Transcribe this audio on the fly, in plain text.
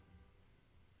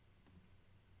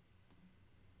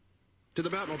To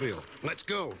the Batmobile. Let's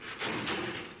go.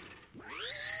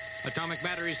 Atomic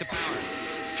batteries to power.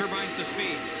 Turbines to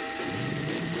speed.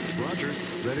 Roger.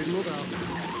 Ready to move out.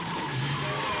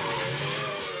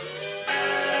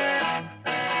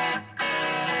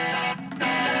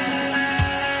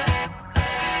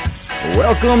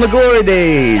 Welcome to Glory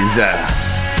Days,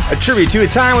 a tribute to a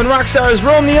time when rock stars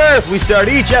roamed the earth. We start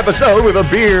each episode with a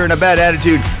beer and a bad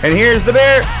attitude. And here's the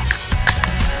beer.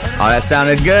 Oh, that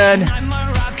sounded good.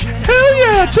 Hell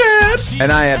yeah, Chad.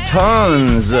 And I have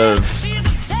tons of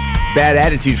bad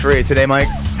attitude for you today, Mike.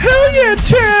 Hell yeah,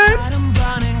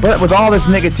 Chad. But with all this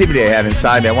negativity I have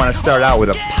inside me, I want to start out with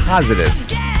a positive.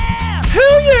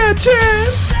 Hell yeah, Chad.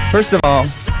 First of all,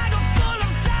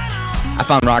 I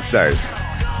found rock stars.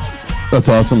 That's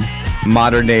awesome.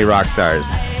 Modern day rock stars.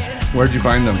 Where'd you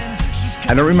find them?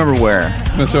 I don't remember where.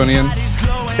 Smithsonian.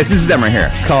 This is them right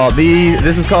here.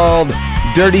 This is called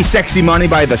Dirty Sexy Money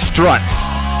by the Struts.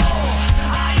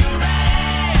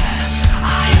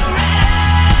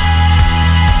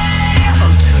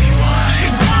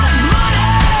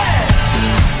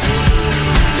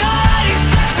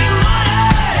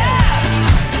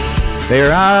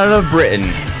 They're out of Britain.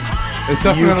 It's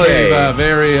definitely UK.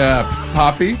 Very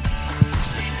poppy.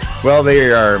 Well,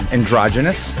 they are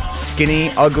androgynous, skinny,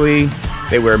 ugly.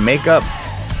 They wear makeup.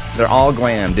 They're all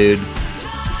glam, dude.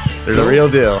 They're the real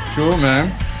deal. Cool, man.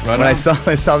 Right When I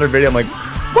saw their video, I'm like,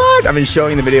 what? I've been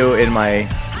showing the video in my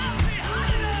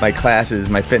classes,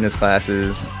 my fitness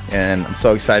classes, and I'm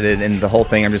so excited. And the whole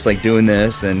thing, I'm just like doing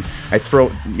this, and I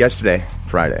throw yesterday,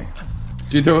 Friday.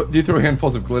 Do you throw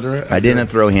handfuls of glitter at I didn't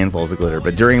throw handfuls of glitter,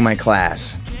 but during my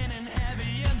class,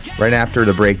 right after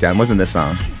the breakdown, wasn't this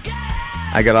song?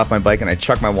 I got off my bike and I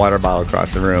chucked my water bottle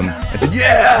across the room. I said,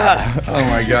 yeah! Oh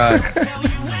my god.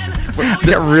 I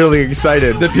got really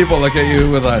excited. Did people look at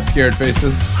you with scared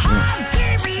faces?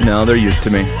 No, they're used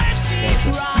to me.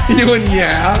 You and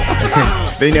yeah.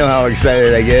 They know how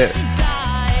excited I get.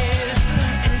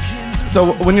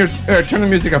 So when you're turn the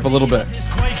music up a little bit.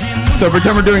 So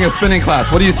pretend we're doing a spinning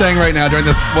class. What are you saying right now during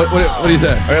this? What do you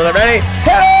say? Are you ready?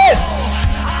 Hit it!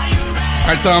 All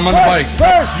right, so I'm on the bike.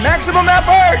 First, maximum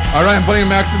effort! All right, I'm putting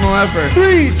maximum effort.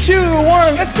 3, 2, 1,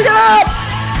 let's take it up!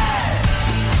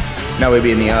 Now we'd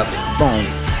be in the up. Boom.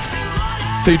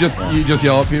 So you just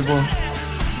yell at people?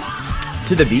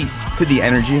 To the beat, to the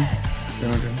energy.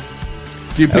 Okay.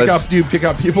 Do you pick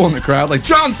up people in the crowd like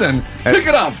Johnson? Pick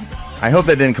it up. I hope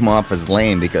that didn't come off as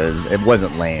lame because it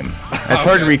wasn't lame. It's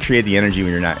hard to recreate the energy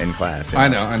when you're not in class. You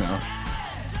know? I know.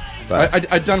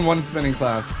 But I'd done one spinning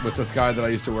class with this guy that I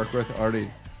used to work with,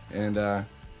 Artie, and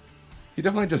he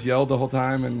definitely just yelled the whole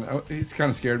time, and he's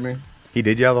kind of scared me. He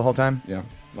did yell the whole time? Yeah,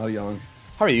 a lot of yelling.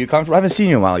 How are you? You comfortable? I haven't seen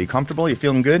you in a while. You comfortable? You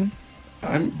feeling good?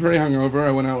 I'm pretty hungover. I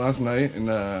went out last night,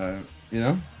 and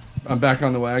I'm back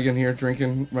on the wagon here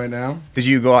drinking right now. Did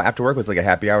you go out after work? Was it like a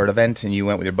happy hour event, and you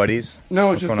went with your buddies?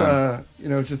 No, it's it's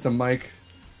just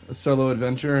a solo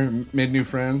adventure. Made new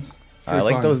friends. I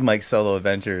like fun. those Mike Solo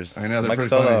adventures. I know, they're Mike pretty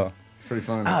Solo. fun. It's pretty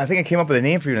fun. I think I came up with a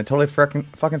name for you, and I totally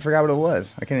fucking forgot what it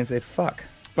was. I can't even say fuck.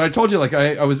 But I told you,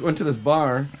 I went to this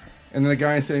bar, and then the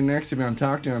guy sitting next to me, I'm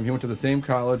talking to him. He went to the same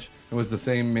college and was the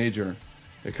same major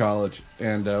at college,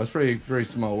 and it was pretty very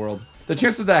small world. The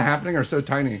chances of that happening are so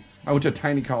tiny. I went to a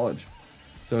tiny college,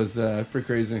 so it was pretty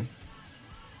crazy.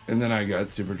 And then I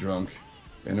got super drunk,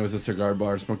 and it was a cigar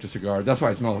bar. Smoked a cigar. That's why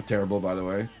I smell terrible, by the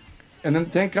way. And then,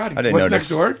 thank God, I didn't what's notice. next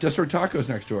door? District Tacos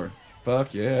next door.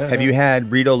 Fuck yeah. Have you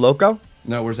had Rito Loco?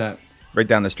 No, where's that? Right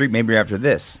down the street. Maybe after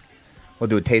this, we'll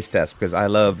do a taste test because I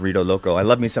love Rito Loco. I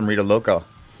love me some Rito Loco.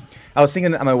 I was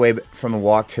thinking on my way from a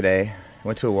walk today. I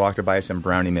went to a walk to buy some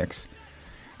brownie mix,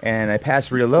 and I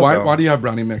passed Rito Loco. Why do you have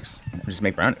brownie mix? I just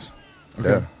make brownies. Okay.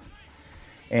 Duh.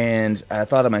 And I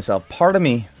thought to myself, part of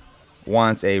me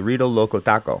wants a Rito Loco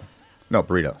taco. No,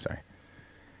 burrito, sorry.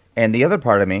 And the other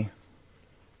part of me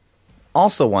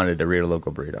also wanted a Rito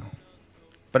Loco burrito.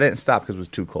 But I didn't stop because it was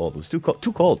too cold. It was too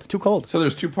cold. So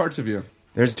there's two parts of you.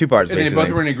 There's two parts, And they basically.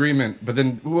 both were in agreement, but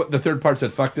then the third part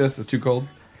said, fuck this, it's too cold.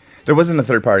 There wasn't a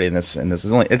third party in this.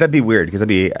 That'd be weird because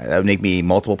that would make me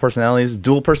multiple personalities.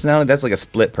 Dual personality, that's like a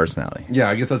split personality. Yeah,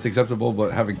 I guess that's acceptable,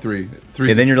 but having three. And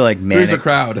then you're like, man. Three's a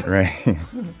crowd. Right.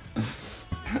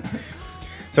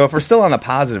 So if we're still on a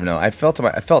positive note, I felt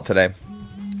today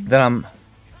that I'm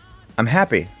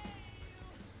happy.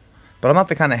 But I'm not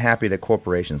the kind of happy that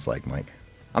corporations like, Mike.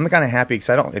 I'm the kind of happy because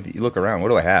if you look around, what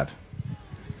do I have?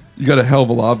 You got a hell of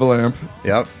a lava lamp.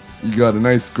 Yep. You got a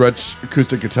nice Gretsch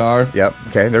acoustic guitar. Yep.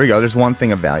 Okay, there we go. There's one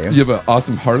thing of value. You have an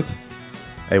awesome hearth.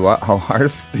 Hey, what? Oh,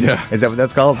 hearth? Yeah. Is that what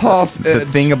that's called? Hearth's The edge.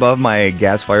 thing above my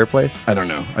gas fireplace? I don't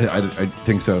know. I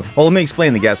think so. Well, let me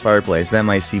explain the gas fireplace. That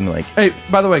might seem like... Hey,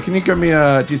 by the way, can you give me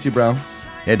a GC Brown?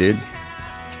 Yeah, dude.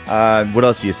 What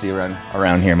else do you see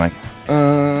around here, Mike?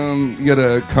 You got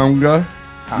a conga.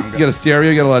 You got a stereo.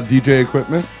 You got a lot of DJ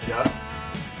equipment. Yeah.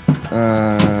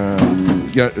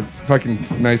 You got a fucking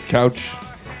nice couch.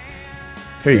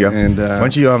 Here you go. And, why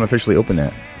don't you officially open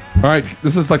that? All right,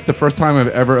 this is like the first time I've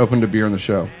ever opened a beer on the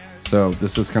show. So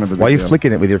this is kind of a big Why are you deal.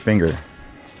 flicking it with your finger?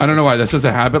 I don't know why. That's just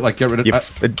a habit. Like, get rid of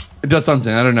it. It does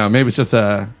something. I don't know. Maybe it's just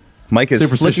a... Mike is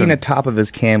Superstition. flicking the top of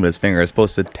his can with his finger. It's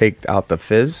supposed to take out the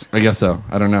fizz. I guess so.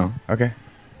 I don't know. Okay.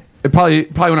 It probably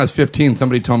when I was 15,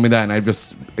 somebody told me that, and I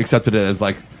just accepted it as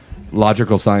like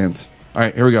logical science. All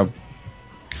right, here we go.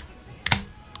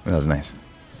 That was nice.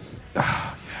 No,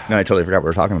 I totally forgot what we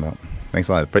were talking about. Thanks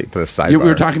a lot for the sidebar. We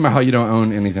were talking about how you don't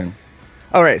own anything.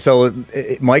 All right, so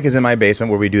Mike is in my basement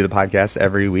where we do the podcast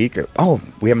every week. Oh,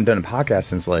 we haven't done a podcast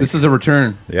since like... This is a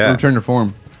return. Yeah. A return to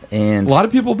form. And A lot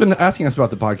of people have been asking us about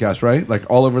the podcast, right? Like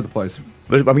all over the place.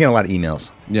 I'm getting a lot of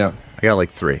emails. Yeah. I got like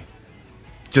 3.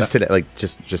 Just today, like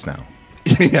just now.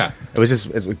 Yeah. It was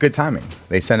good timing.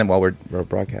 They sent it while we're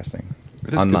broadcasting.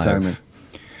 It is good live. timing.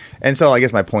 And so I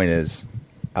guess my point is,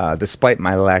 despite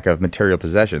my lack of material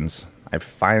possessions, I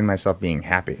find myself being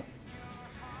happy.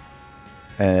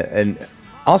 And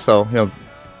also, you know,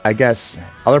 I guess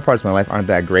other parts of my life aren't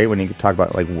that great when you talk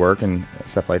about like work and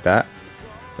stuff like that.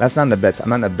 That's not the best. I'm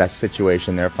not in the best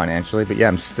situation there financially, but yeah,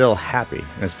 I'm still happy.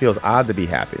 And it feels odd to be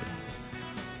happy.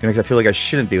 Because I feel like I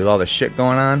shouldn't be with all the shit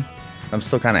going on. I'm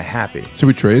still kind of happy. Should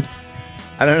we trade?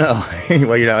 I don't know.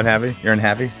 Well, you're not unhappy? You're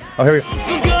unhappy? Oh, here we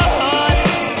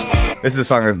go. This is a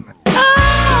song of...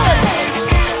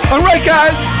 All right,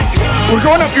 guys. We're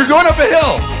going up. You're going up a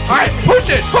hill. All right, push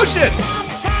it. Push it.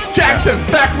 Jackson,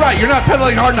 back right. You're not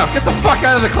pedaling hard enough. Get the fuck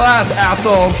out of the class,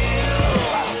 asshole.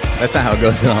 That's not how it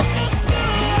goes, though.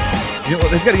 You know,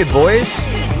 he's got a good voice.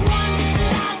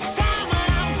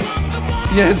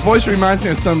 Yeah, his voice reminds me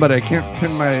of somebody. I can't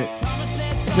pin my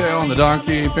tail on the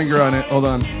donkey, finger on it. Hold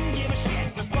on.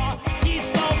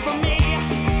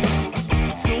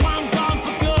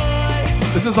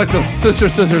 This is like the Sister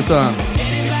Sister song.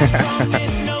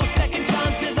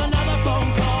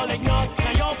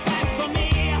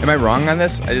 Am I wrong on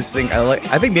this? I just think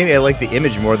I think maybe I like the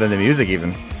image more than the music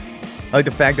even. I like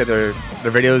the fact that their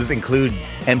videos include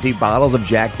empty bottles of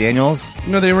Jack Daniels.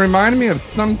 No, they remind me of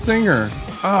some singer.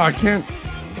 Oh, I can't.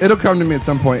 It'll come to me at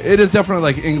some point. It is definitely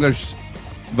like English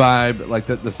vibe, like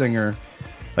the singer.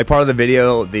 Like part of the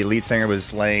video, the lead singer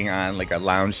was laying on like a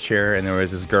lounge chair, and there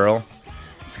was this girl.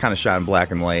 It's kind of shot in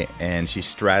black and white, and she's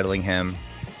straddling him,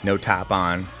 no top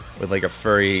on, with like a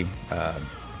furry, what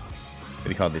do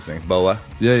you call these things? Boa.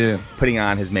 Yeah. Putting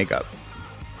on his makeup.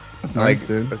 That's nice, Like,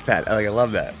 dude. that's Pat. I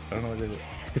love that. I don't know what it is.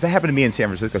 Because that happened to me in San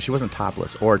Francisco. She wasn't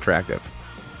topless or attractive,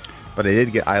 but I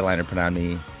did get eyeliner put on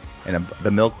me in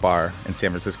the Milk Bar in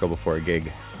San Francisco before a gig.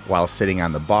 While sitting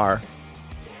on the bar,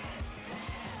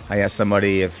 I asked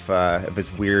somebody if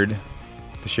it's weird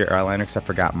to share eyeliner because I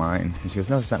forgot mine, and she goes,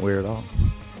 "No, it's not weird at all."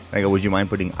 And I go, "Would you mind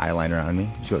putting eyeliner on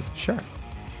me?" She goes, "Sure."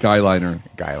 Guyliner.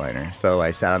 Guyliner. So I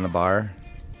sat on the bar,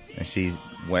 and she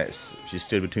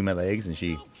stood between my legs, and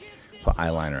she put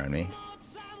eyeliner on me.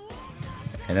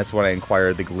 And that's when I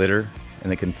inquired the glitter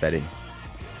and the confetti.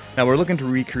 Now we're looking to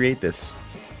recreate this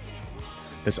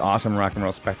awesome rock and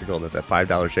roll spectacle that the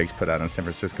 $5 Shakes put out in San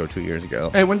Francisco 2 years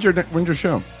ago. Hey, when's your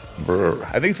show?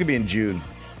 I think it's gonna be in June,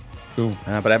 Cool.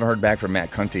 but I haven't heard back from Matt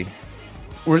Cunty.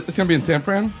 It's gonna be in San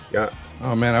Fran. Yeah,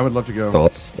 Oh man, I would love to go.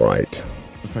 That's right.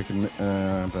 If I can, but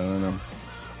I don't know.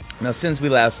 Now since we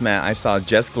last met, I saw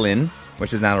Jess Glynn,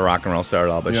 which is not a rock and roll star at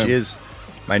all, but Yeah. she is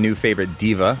my new favorite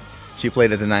diva. She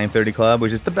played at the 930 Club,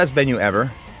 which is the best venue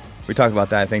ever. We talked about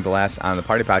that, I think, the last on the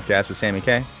Party Podcast with Sammy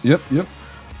K. Yep.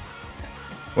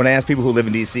 When I ask people who live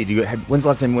in D.C., when's the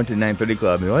last time you went to 930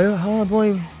 Club? They're like,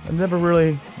 I've never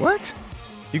really... What?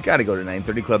 You got to go to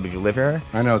 930 Club if you live here.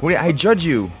 I know. I judge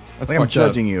you. That's Like I'm fucked up.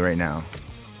 judging you right now.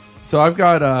 So I've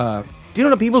got. Do you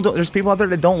know that there's people out there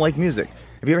that don't like music?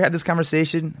 Have you ever had this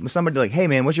conversation with somebody like, hey,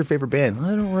 man, what's your favorite band?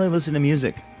 I don't really listen to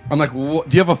music. I'm like, do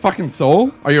you have a fucking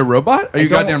soul? Are you a robot? Are you a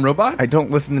goddamn robot? I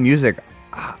don't listen to music.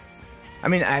 I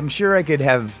mean, I'm sure I could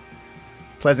have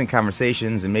pleasant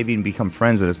conversations and maybe even become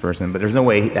friends with this person, but there's no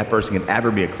way that person could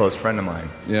ever be a close friend of mine.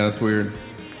 Yeah, that's weird.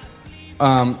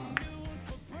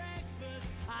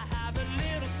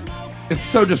 It's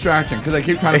so distracting because I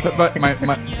keep trying to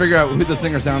figure out who the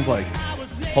singer sounds like.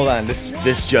 Hold on,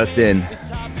 this just in.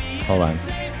 Hold on.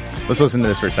 Let's listen to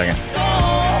this for a second.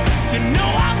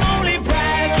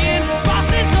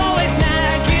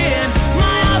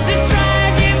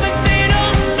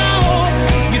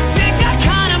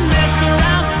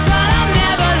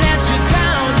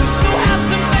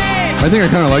 I think I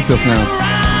kind of like this now.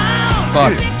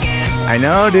 Fuck. I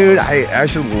know, dude. I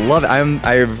actually love it.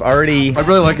 I've already. I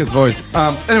really like his voice.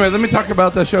 Anyway, let me talk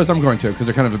about the shows I'm going to because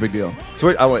they're kind of a big deal.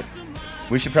 So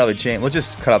we should probably change. Let's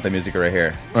just cut out the music right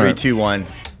here. All 3, right. 2, 1.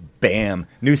 Bam.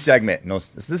 New segment. No,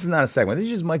 this is not a segment. This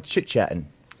is just Mike chit-chatting.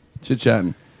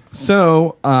 Chit-chatting.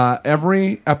 So,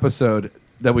 every episode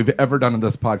that we've ever done on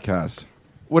this podcast,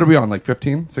 what are we on, like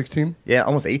 15, 16, Yeah,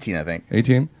 almost 18, I think.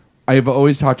 18? I've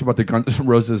always talked about the Guns N'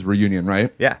 Roses reunion,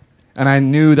 right? Yeah. And I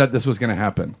knew that this was going to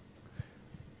happen.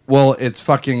 Well, it's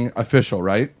fucking official,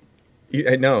 right?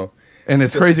 I know. And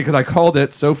it's crazy because I called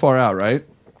it so far out, right?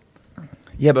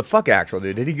 Yeah, but fuck Axel,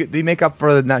 dude. Did he make up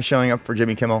for not showing up for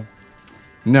Jimmy Kimmel?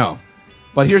 No.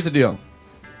 But here's the deal.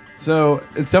 So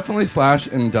it's definitely Slash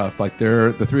and Duff. Like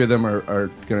the three of them are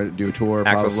going to do a tour.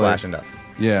 Axel, probably. Slash, and Duff.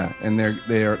 Yeah, and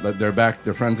they're back.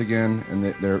 They're friends again, and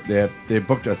they've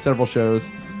booked several shows.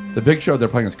 The big show they're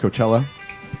playing is Coachella.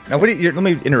 Now, let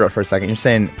me interrupt for a second. You're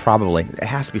saying probably. It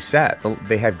has to be set, but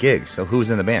they have gigs, so who's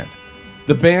in the band?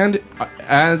 The band,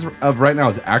 as of right now,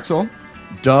 is Axl,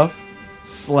 Duff,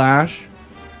 Slash,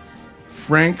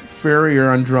 Frank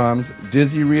Ferrier on drums,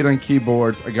 Dizzy Reed on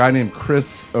keyboards, a guy named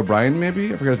Chris O'Brien,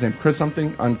 maybe? I forgot his name. Chris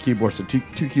something on keyboards, so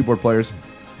two keyboard players.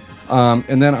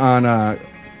 And then on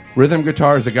rhythm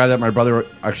guitar is a guy that my brother,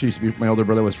 actually used to be, my older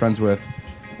brother was friends with,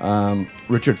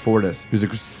 Richard Fortis, who's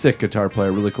a sick guitar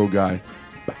player, really cool guy.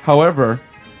 However,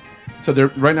 so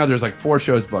right now there's like 4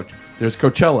 shows booked. There's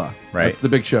Coachella. Right. That's the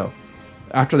big show.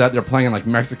 After that, they're playing in like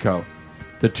Mexico.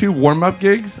 The 2 warm-up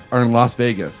gigs are in Las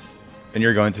Vegas. And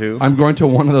you're going to? I'm going to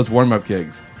one of those warm-up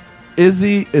gigs.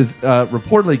 Izzy is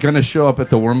reportedly going to show up at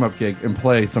the warm-up gig and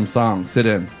play some songs, sit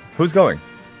in. Who's going?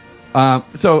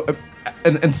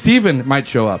 And Steven might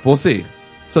show up. We'll see.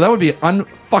 So that would be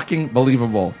unfucking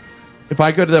believable. If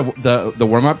I go to the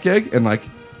warm-up gig and like,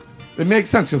 it makes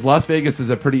sense because Las Vegas is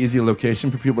a pretty easy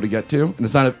location for people to get to, and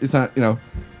it's not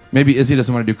maybe Izzy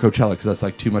doesn't want to do Coachella because that's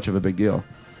like too much of a big deal,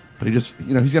 but he just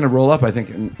he's gonna roll up, I think,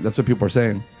 and that's what people are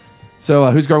saying. So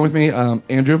who's going with me?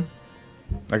 Andrew.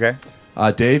 Okay.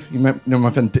 Dave. You might know my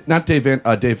friend, not Dave.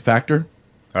 Dave Factor.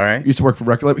 All right. He used to work for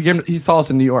Record Label. He saw us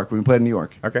in New York when we played in New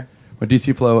York. Okay. When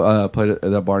DC Flow played at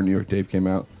that bar in New York, Dave came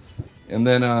out, and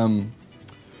then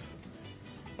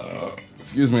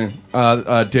excuse me,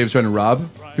 Dave's friend Rob,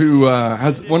 who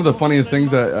has one of the funniest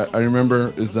things that I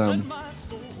remember is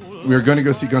we were going to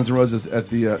go see Guns N' Roses at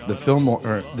the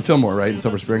Fillmore, right, in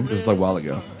Silver Spring. This is like a while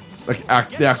ago, like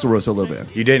the Axl Rose Solo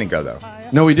Band. You didn't go though.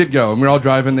 No, we did go, and we were all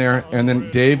driving there, and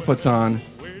then Dave puts on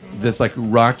this like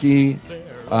Rocky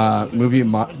movie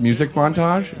music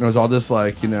montage, and it was all this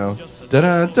like da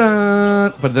da da,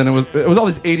 but then it was all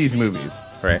these 80s movies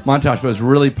montage, but it was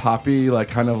really poppy, like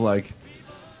kind of like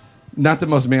not the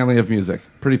most manly of music,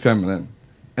 pretty feminine.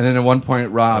 And then at one point,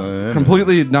 Rob,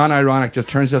 completely non-ironic, just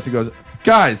turns to us and goes,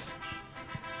 "Guys,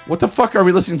 what the fuck are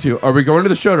we listening to? Are we going to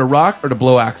the show to rock or to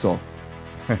blow Axl?"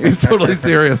 He's totally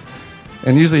serious.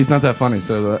 And usually he's not that funny,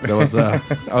 so that was I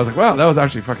was like, wow, that was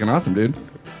actually fucking awesome, dude.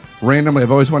 Randomly,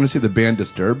 I've always wanted to see the band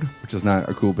Disturbed, which is not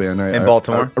a cool band. In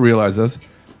Baltimore? I realize this.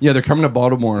 Yeah, they're coming to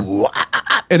Baltimore.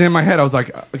 And in my head, I was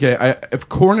like, okay, if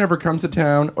Korn ever comes to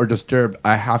town or Disturbed,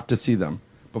 I have to see them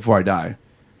before I die.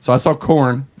 So I saw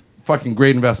Korn, fucking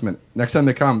great investment. Next time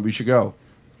they come, we should go.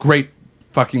 Great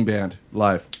fucking band,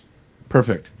 live.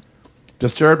 Perfect.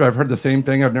 Disturbed, I've heard the same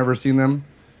thing. I've never seen them.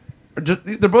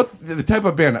 They're both the type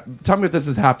of band. Tell me if this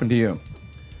has happened to you.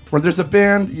 When there's a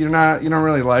band you don't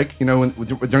really like,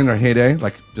 during their heyday,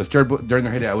 like Disturbed during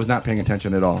their heyday, I was not paying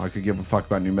attention at all. I could give a fuck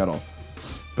about new metal.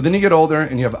 But then you get older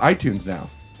and you have iTunes now.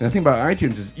 And the thing about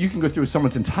iTunes is you can go through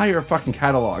someone's entire fucking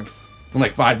catalog in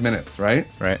like 5 minutes, right?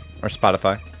 Right. Or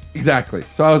Spotify. Exactly.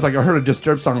 So I was like, I heard a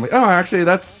Disturbed song. I'm like, oh,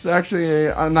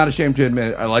 I'm not ashamed to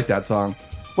admit it. I like that song.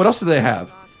 What else do they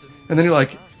have? And then you're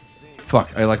like,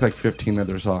 fuck, I like 15 of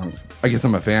their songs. I guess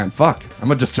I'm a fan. Fuck,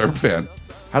 I'm a Disturbed fan.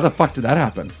 How the fuck did that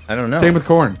happen? I don't know. Same with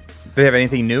Korn. Do they have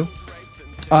anything new?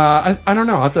 I don't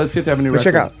know. I'll have to see if they have a new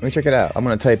record. Let me check it out. I'm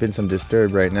going to type in some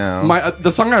Disturbed right now.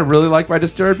 The song I really like by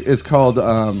Disturbed is called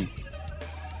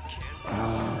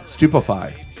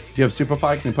Stupefy. Do you have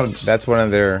Stupefy? Can you put on? That's one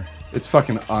of their... It's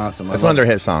fucking awesome. That's one of their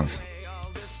hit songs.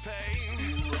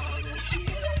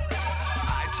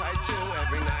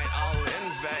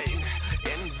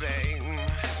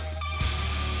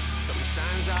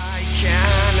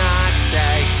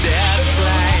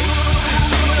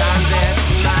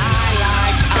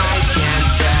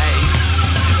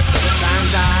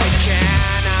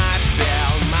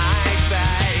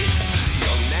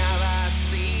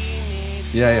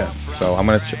 Yeah. So I'm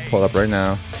going to pull it up right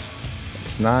now.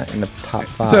 It's not in the top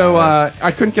 5. So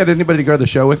I couldn't get anybody to go to the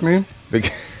show with me.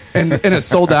 and it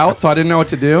sold out, so I didn't know what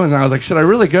to do. And I was like, should I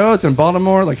really go? It's in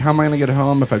Baltimore. Like, how am I going to get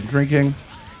home if I'm drinking?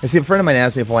 I see, a friend of mine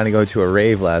asked me if I wanted to go to a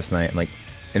rave last night. I'm like,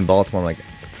 in Baltimore. I'm like,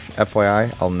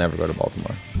 FYI, I'll never go to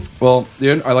Baltimore. Well,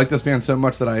 dude, I like this band so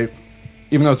much that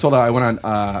even though it sold out, I went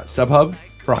on StubHub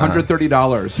for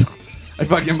 $130. I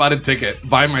fucking bought a ticket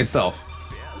by myself.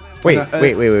 Wait.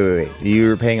 You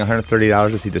were paying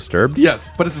 $130 to see Disturbed? Yes,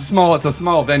 but it's a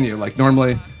small venue. Like,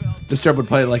 normally, Disturbed would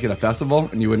play like at a festival,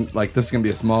 and you wouldn't, like, this is going to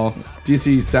be a small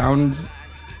DC sound,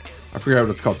 I forget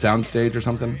what it's called, sound stage or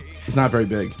something. It's not very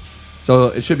big. So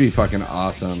it should be fucking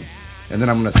awesome. And then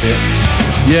I'm going to stay.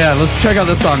 Yeah, let's check out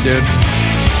this song, dude.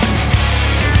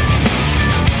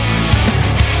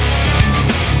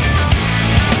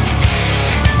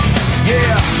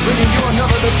 Yeah, bringing you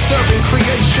another disturbing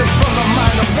creation from the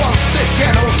mind of one sick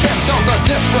animal can't tell the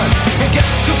difference and gets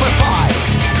stupefied.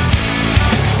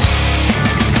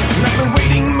 And I've been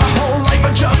waiting my whole life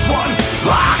for just one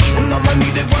block, and all I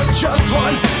needed was just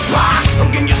one block.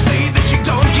 How can you say that you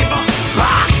don't give a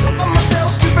block? For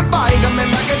myself, stupefied, I'm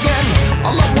in back again.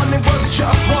 All I wanted was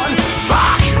just one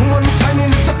block, one tiny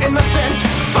little innocent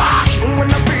block. And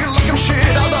when I feel like I'm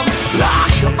shit out of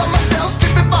luck, for myself,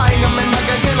 stupefied, I'm in back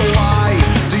again. Why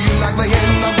do you like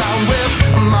playing around with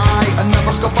my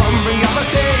another scope on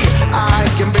reality? I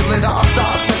can feel it all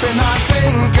start slipping. I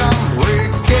think I'm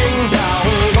breaking down.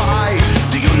 Why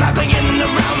do you like playing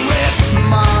around with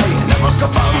my another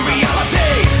scope on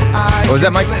reality? What was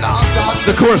that, Mike?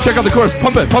 The chorus. Check out the chorus.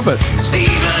 Pump it.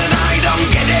 Steven, I don't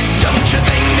get it. Don't you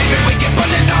think maybe we can put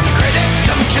it on credit?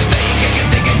 Don't you think I can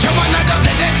think and jump on I don't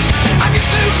let it? I get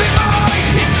stupid boy.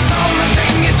 It's all the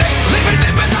same you say. Live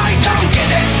it, but I don't get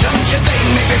it. Don't you think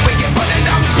maybe we can put it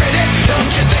on credit?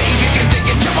 Don't you think you can think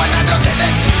and jump on I don't let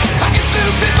it? I get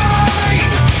stupid boy.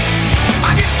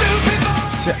 I get stupid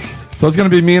boy. So it's going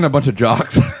to be me and a bunch of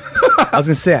jocks. I was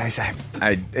going to say,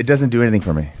 it doesn't do anything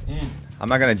for me. I'm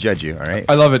not going to judge you, all right?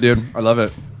 I love it, dude. I love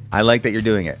it. I like that you're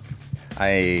doing it.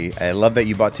 I love that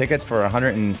you bought tickets for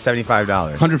 $175.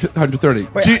 130.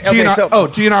 Wait,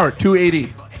 GNR, $280.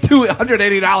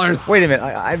 $280. Wait a minute.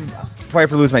 I've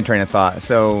probably lose my train of thought.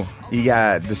 So you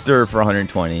got Disturbed for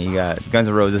 $120. You got Guns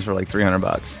N' Roses for like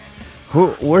 $300.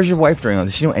 Where's your wife during all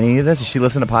this? Does she know any of this? Does she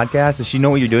listen to podcasts? Does she know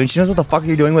what you're doing? She knows what the fuck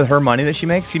you're doing with her money that she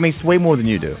makes? She makes way more than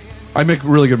you do. I make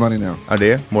really good money now. Oh, do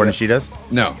you? More than she does?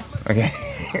 No. Okay.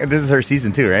 This is her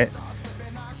season 2, right?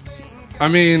 I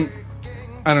mean,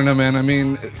 I don't know, man. I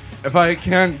mean, if I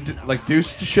can't like do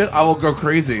shit, I will go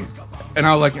crazy, and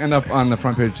I'll like end up on the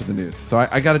front page of the news. So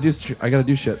I gotta do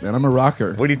shit, man. I'm a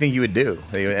rocker. What do you think you would do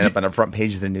that you would end up on the front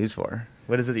page of the news for?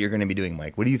 What is it that you're going to be doing,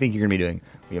 Mike? What do you think you're going to be doing?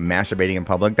 Are you masturbating in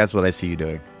public? That's what I see you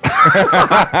doing.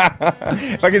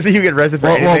 If I can see you get arrested for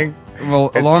anything, well,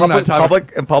 it's along that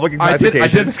topic, public I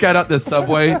intoxication. did scout out this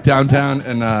subway downtown,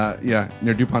 and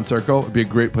near DuPont Circle. It'd be a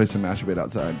great place to masturbate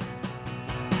outside.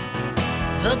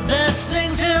 The best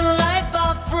things in life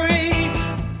are free,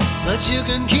 but you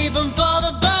can keep them for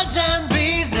the birds and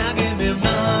bees. Now give me money.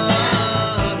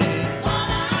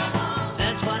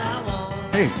 That's what I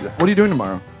want. Hey, what are you doing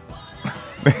tomorrow?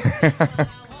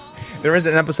 There is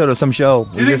an episode of some show.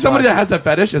 You think somebody that has that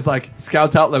fetish is like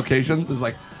scouts out locations? Is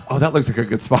like, oh, that looks like a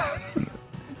good spot.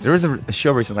 There was a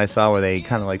show recently I saw where they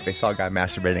kind of like they saw a guy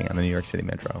masturbating on the New York City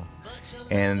Metro,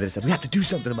 and they said we have to do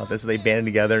something about this. So they banded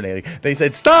together and they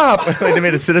said stop. They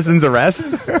made a citizen's arrest.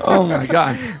 Oh my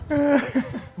god!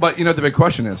 But you know what the big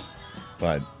question is?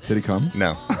 But did he come?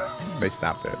 No, they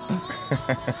stopped it.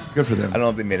 Good for them. I don't know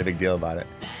if they made a big deal about it.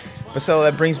 But so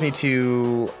that brings me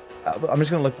to. I'm just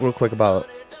gonna look real quick about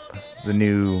the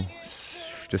new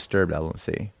Disturbed album. Let's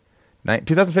see,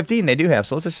 2015 they do have.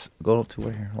 So let's just go to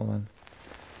where here. Hold on.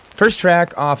 First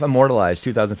track off Immortalized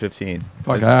 2015.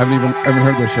 Fuck, I haven't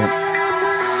heard this shit.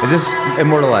 Is this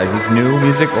Immortalized? Is this new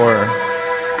music or?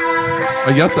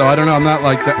 I guess so. I don't know. I'm not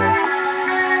like that.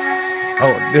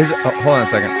 Oh, hold on a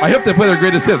second. I hope they play their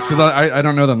greatest hits because I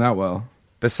don't know them that well.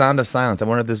 The Sound of Silence. I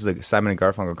wonder if this is a Simon and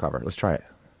Garfunkel cover. Let's try it.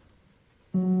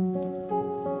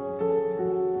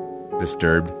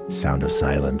 Disturbed, Sound of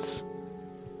Silence.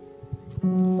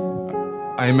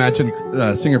 I imagine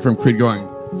a singer from Creed going,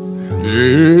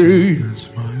 hey.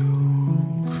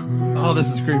 Oh,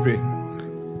 this is creepy.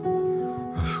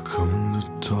 I've come to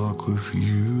talk with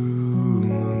you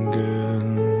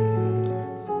again.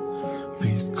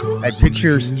 I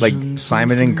picture like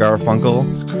Simon and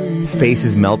Garfunkel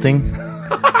faces melting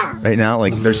right now.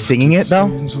 Like they're singing it though.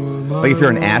 Like if you're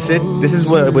on acid, this is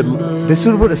what it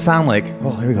would sound like.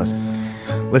 Oh, here he goes.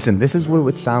 Listen, this is what it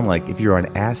would sound like if you're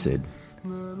on acid.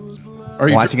 Or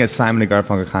you watching a Simon and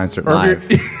Garfunkel concert or live.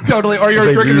 you're, totally. Or you're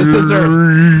It's like, drinking the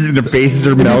scissor. Their faces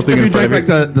are melting If you in front drink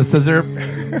of like the scissor.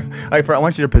 I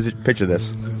want you to picture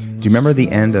this. Do you remember the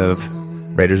end of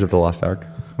Raiders of the Lost Ark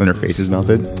when their faces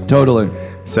melted? Totally.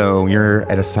 So you're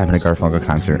at a Simon and Garfunkel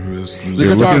concert.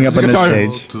 You're guitar- looking up the on the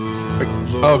guitar- stage.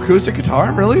 Oh, acoustic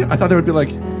guitar? Really? I thought they would be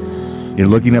like. You're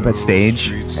looking up at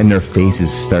stage, and their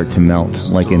faces start to melt,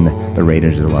 like in the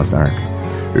Raiders of the Lost Ark.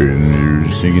 And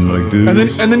you're singing like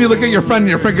this. And then you look at your friend, and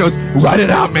your friend goes, "Write it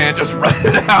out, man. Just write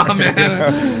it out,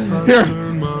 man." Here.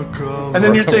 And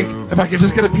then you think, if I could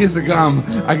just get a piece of gum,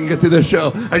 I can get through this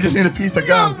show. I just need a piece of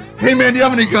gum. Hey, man, do you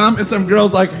have any gum? And some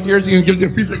girl's like, here's you, and gives you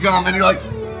a piece of gum, and you're like,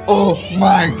 oh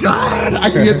my God, I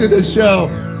can get through this show.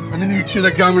 And then you chew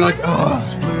the gum, and you're like, oh,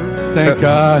 thank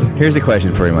God. Here's a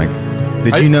question for you, Mike.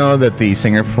 Did you know that the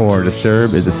singer for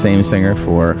Disturbed is the same singer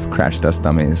for Crash Test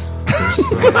Dummies?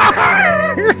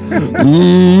 And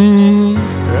in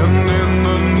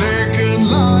the naked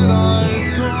light I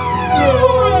saw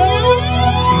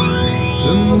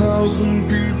 10,000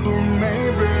 people,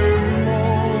 maybe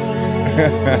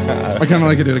more. I kind of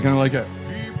like it, dude. I kind of like it.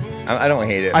 I don't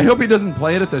hate it. I hope he doesn't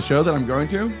play it at the show that I'm going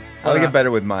to. I like it better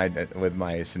with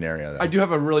my scenario. Though. I do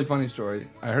have a really funny story.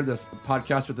 I heard this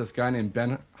podcast with this guy named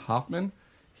Ben Hoffman.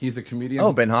 He's a comedian.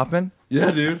 Oh, Ben Hoffman? Yeah,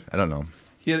 dude. I don't know.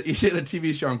 He had a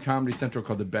TV show on Comedy Central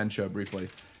called The Ben Show briefly.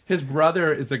 His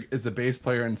brother is the bass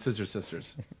player in Scissor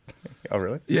Sisters. Oh,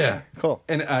 really? Yeah. Cool.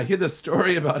 And he had this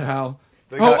story about how...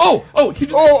 He just...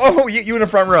 you in the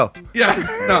front row. Yeah.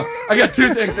 No, I got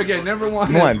two things. Okay, number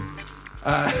one.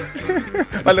 By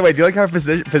the way, do you like how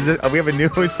we have a new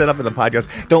setup in the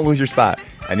podcast? Don't lose your spot.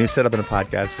 A new setup in the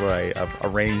podcast where I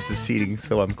arrange the seating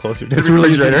so I'm closer to It's the really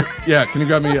refrigerator. easy. Yeah, can you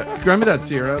grab me that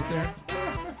Sierra up there?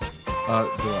 The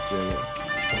left, yeah.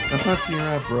 That's not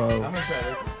Sierra, bro. I'm gonna try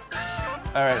this.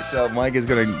 All right, so Mike is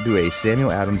gonna do a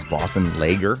Samuel Adams Boston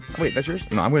Lager. Wait, that's yours?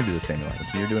 No, I'm gonna do the Samuel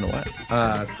Adams. You're doing a what?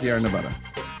 Sierra Nevada.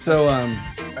 So,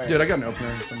 dude, I got an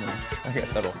opener somewhere. Okay,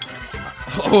 settle.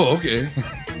 Oh, okay.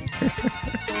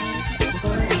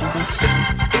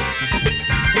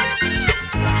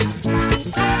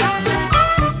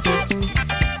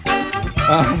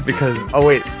 Because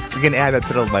wait, we can add that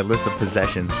to my list of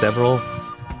possessions. Several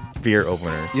beer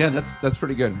openers. Yeah, that's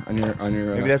pretty good on your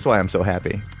Maybe that's why I'm so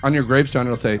happy. on your gravestone.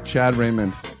 It'll say Chad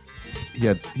Raymond. He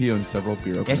owned several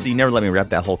beer openers. Actually, you never let me wrap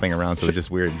that whole thing around, so it's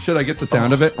just weird. Should I get the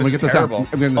sound of it? I'm gonna This get is the sound. terrible.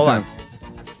 I'm getting the Hold sound.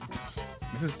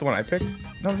 on. This is the one I picked?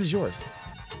 No, this is yours.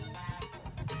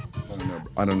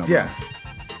 I don't know. Yeah.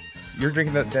 You're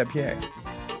drinking that PA.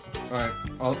 All right,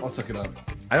 I'll suck it up.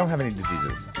 I don't have any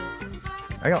diseases.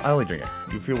 I only drink it.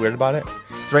 You feel weird about it?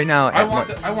 So right now, I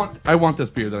want this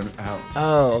beer that I'm out.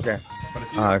 Oh, okay. But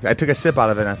if you, I took a sip out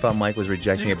of it, and I thought Mike was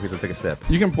rejecting it because I took a sip.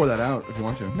 you can pour that out if you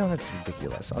want to. No, that's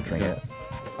ridiculous. I'll drink it.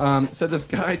 So this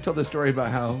guy told the story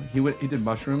about how he did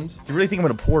mushrooms. Do you really think I'm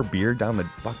gonna pour beer down the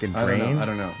fucking drain? I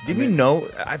don't know. Did you know?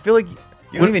 I feel like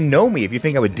you don't even know me if you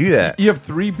think I would do that. You have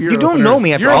 3 beer. You don't openers. know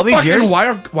me after You're all a these fucking years?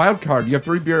 Wild card. You have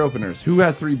 3 beer openers. Who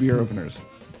has 3 beer openers?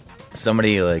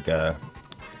 Somebody like that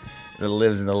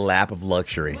lives in the lap of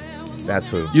luxury. That's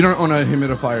who. You don't own a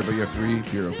humidifier, but you have 3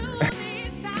 beer openers.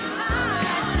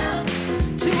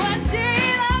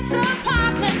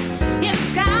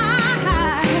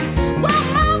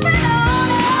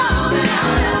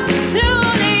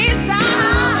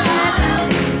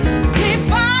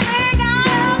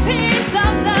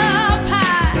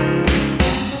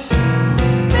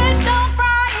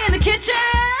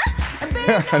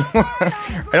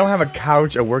 I don't have a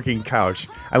couch, a working couch.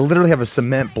 I literally have a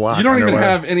cement block. You don't even underwear.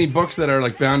 have any books that are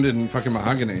like bound in fucking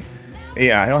mahogany.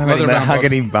 Yeah, I don't have any Leather-bound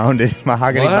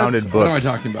mahogany bounded books. What am I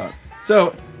talking about?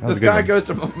 So was this a good guy one. goes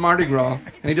to Mardi Gras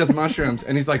and he does mushrooms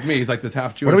and he's like me. He's like this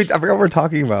half Jewish. What are we? I forgot what we're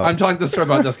talking about. I'm telling this story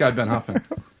about this guy Ben Hoffman.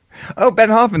 Oh, Ben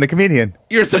Hoffman, the comedian.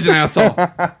 You're such an asshole.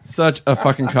 Such a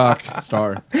fucking cock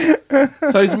star.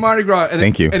 So he's Mardi Gras. And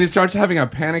Thank you. And he starts having a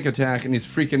panic attack and he's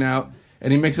freaking out.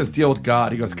 And he makes this deal with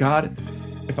God. He goes, God,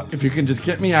 if you can just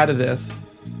get me out of this,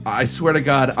 I swear to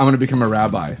God, I'm going to become a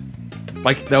rabbi.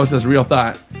 Like, that was his real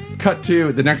thought. Cut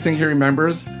to, the next thing he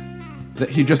remembers,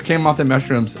 that he just came off the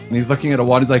mushrooms and he's looking at a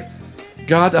wall. He's like,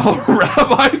 God, the whole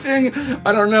rabbi thing,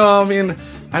 I don't know. I mean,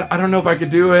 I don't know if I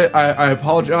could do it. I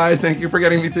apologize. Thank you for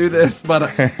getting me through this.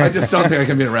 But I just don't think I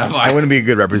can be a rabbi. I wouldn't be a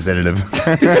good representative.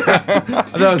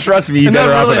 Trust Trust me, you'd be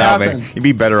better off without me. You'd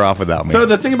be better off without me. So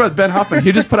the thing about Ben Hoffman,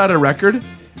 he just put out a record,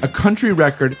 a country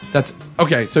record. That's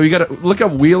okay. So you got to look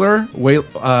up Wheeler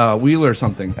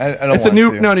something. I don't It's want a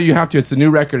new. to. No, you have to. It's a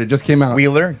new record. It just came out.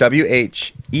 Wheeler,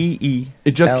 WHEE.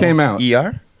 It just came out.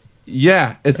 ER?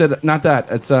 Yeah, it's not that.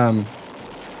 It's Can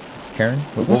Karen?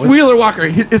 What was Wheeler Walker.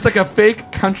 It's like a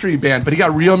fake country band, but he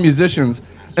got real musicians,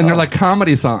 and they're like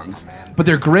comedy songs, but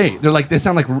they're great. They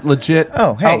sound like legit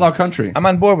outlaw country. I'm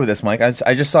on board with this, Mike.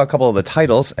 I just saw a couple of the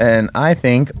titles, and I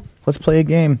think let's play a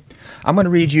game. I'm going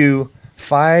to read you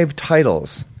 5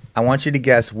 titles. I want you to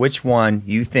guess which one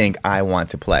you think I want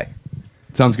to play.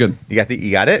 Sounds good. You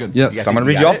got it? Good. Yes. So I'm going to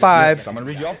read you all 5.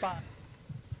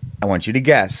 I want you to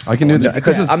guess. I can do this.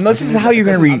 This is how you're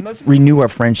going to renew our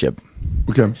friendship.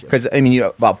 Okay. Because, I mean,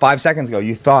 about 5 seconds ago,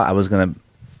 you thought I was going to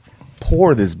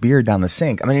pour this beer down the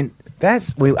sink. I mean,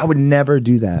 I would never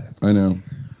do that. I know.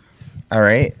 All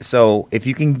right. So if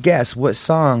you can guess what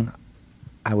song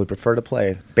I would prefer to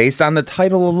play based on the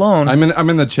title alone, I'm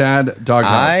in the Chad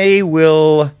doghouse. I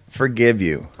will forgive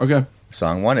you. Okay.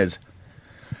 Song 1 is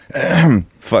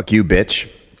Fuck You, Bitch.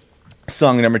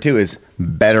 Song number 2 is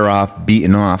Better Off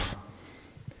Beaten Off.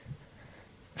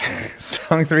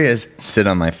 Song 3 is Sit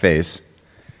on My Face.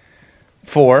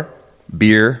 4,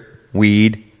 Beer,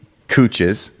 Weed,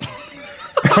 Cooches.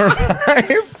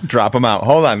 5, Drop them out.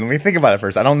 Hold on, let me think about it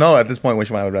first. I don't know at this point which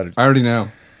one I would rather. I already know.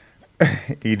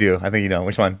 You do. I think you know.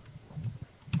 Which one?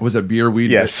 Was it beer, weed?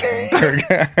 Yes.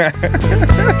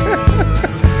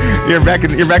 You're back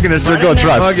in the circle of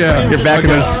trust. Okay. You're back in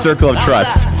the circle of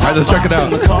trust. All right, let's check it out.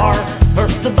 The car,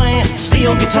 hurt the band,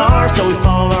 steel guitar, so we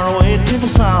followed our way to the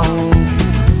song.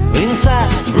 Inside,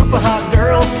 a group of hot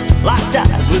girls, locked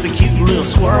eyes with a cute little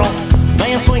swirl.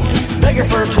 Band swinging, beggar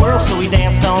for a twirl, so we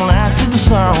danced all night to the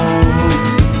song.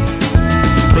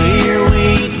 Beer,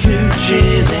 weed,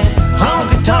 cooches, and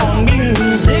honky-tonk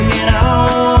music, and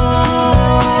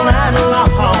all night long.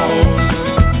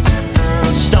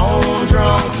 Stone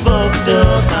drunk, fucked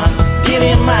up, I'm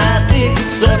getting my dick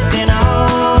sucked in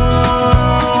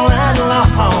all night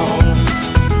long.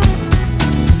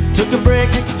 Took a break,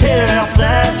 headed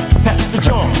outside, passed the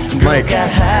joint, girls Mike. got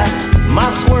high. My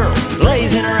swirl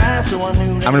lays in her eyes, so I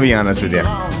knew. I'm going to be honest with you.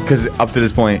 Because up to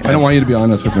this point, I don't want you to be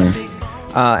honest with me.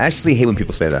 I actually hate when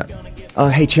people say that.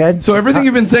 Hey, Chad. So everything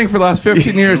you've been saying for the last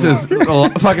 15 years is a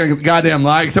fucking goddamn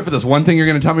lie, except for this one thing you're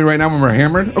going to tell me right now when we're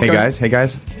hammered? Okay. Hey,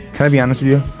 guys. Can I be honest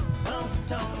with you?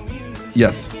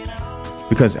 Yes.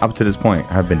 Because up to this point,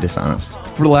 I've been dishonest.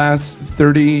 For the last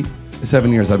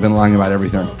 37 years, I've been lying about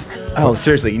everything. Oh,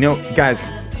 seriously. You know, guys,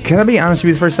 can I be honest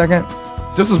with you for a second?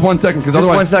 Just this 1 second, because Just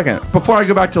otherwise, 1 second. before I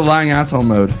go back to lying asshole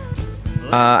mode.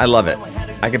 I love it.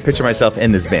 I can picture myself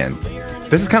in this band.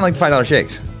 This is kind of like $5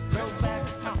 Shakes.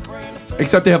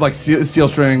 Except they have like steel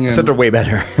string. And, Except they're way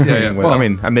better. Yeah. Well, I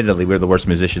mean, admittedly, we're the worst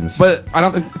musicians. But I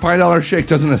don't think $5 Shake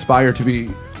doesn't aspire to be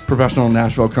professional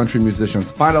Nashville country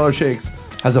musicians. $5 Shakes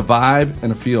has a vibe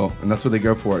and a feel, and that's what they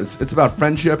go for. It's about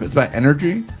friendship. It's about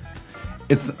energy.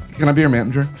 Can I be your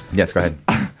manager? Yes, go ahead.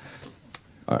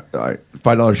 All right.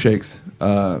 $5 Shakes.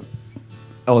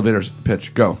 Elevators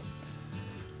pitch. Go.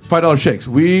 $5 Shakes.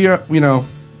 We're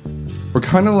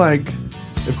kind of like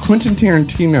if Quentin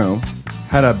Tarantino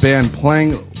had a band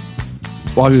playing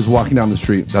while he was walking down the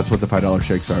street. That's what the $5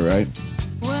 Shakes are, right?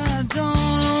 Well, I don't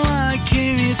know why I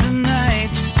came here tonight.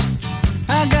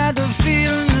 I got the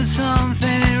feeling that something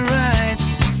ain't right.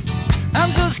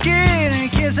 I'm so scared in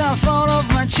case I fall off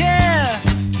my chair.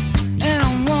 And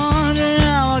I'm wondering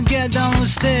how I'll get down the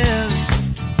stairs.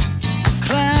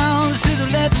 Clowns to the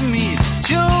left of me,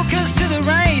 jokers to the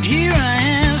right. Here I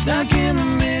am, stuck in the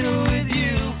middle with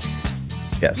you.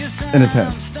 Yes. In his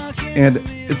head. And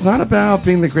it's not about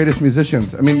being the greatest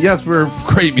musicians. I mean, yes, we're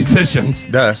great musicians.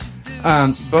 Duh.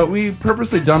 But we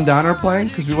purposely dumb down our playing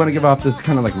because we want to give off this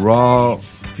kind of like raw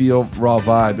feel, raw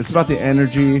vibe. It's about the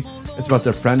energy. It's about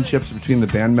the friendships between the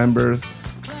band members.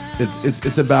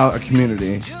 It's about a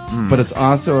community. But it's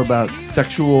also about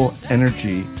sexual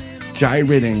energy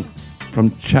gyrating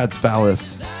from Chad's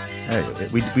phallus. Hey,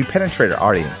 we penetrate our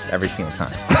audience every single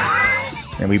time.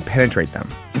 And we penetrate them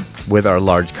with our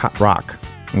large rock.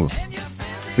 Ooh.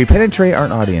 We penetrate our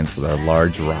audience with our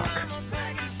large rock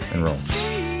and roll.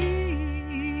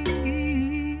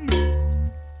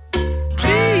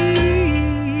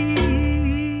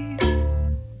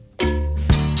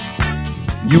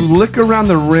 You lick around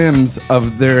the rims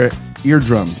of their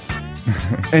eardrums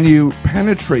and you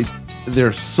penetrate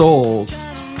their souls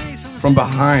from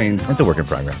behind. It's a work in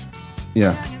progress.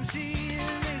 Yeah.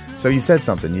 So you said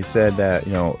something. You said that,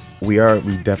 we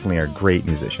definitely are great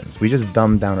musicians. We just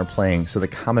dumb down our playing so the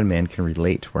common man can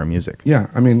relate to our music.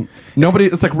 Yeah. I mean,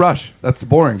 it's like Rush. That's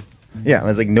boring. Yeah.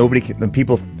 It's like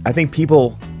I think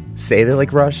people say they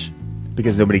like Rush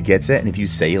because nobody gets it. And if you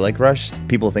say you like Rush,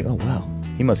 people think, oh, wow,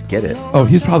 he must get it. Oh,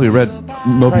 he's probably read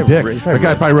Moby Dick. He's The probably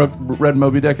guy probably read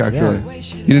Moby Dick, actually. Yeah.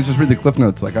 He didn't just read the Cliff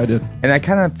Notes like I did. And I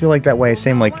kind of feel like that way.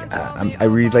 Same like I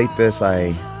relate this.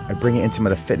 I I bring it into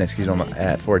the fitness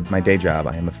because for my day job,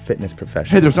 I am a fitness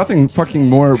professional. Hey, there's nothing fucking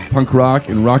more punk rock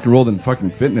and rock and roll than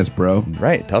fucking fitness, bro.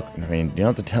 Right. I mean, you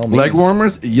don't have to tell me. Leg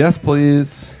warmers? Yes,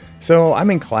 please. So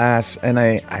I'm in class, and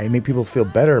I make people feel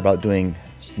better about doing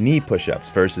knee push-ups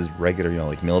versus regular,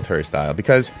 like military style.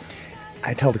 Because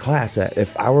I tell the class that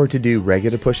if I were to do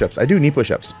regular push-ups, I do knee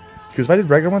push-ups. Because if I did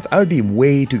regular ones, I would be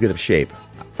way too good of shape.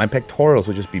 My pectorals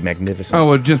would just be magnificent.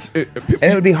 Oh, and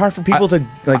it would be hard for people to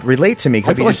relate to me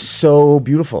because it'd be just so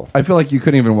beautiful. I feel like you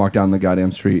couldn't even walk down the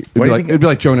goddamn street. It'd be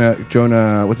like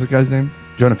Jonah. What's this guy's name?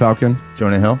 Jonah Falcon.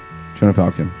 Jonah Hill. Jonah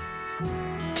Falcon.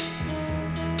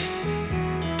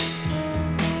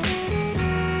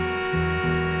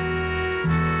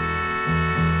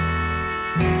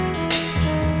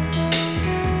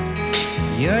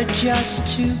 You're just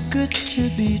too good to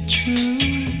be true.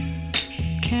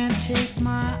 Can't take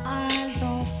my eyes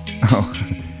off you. Oh,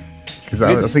 because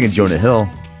I was thinking Jonah Hill.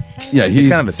 Yeah, he's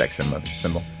kind of a sex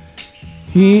symbol.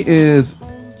 He is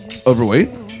overweight,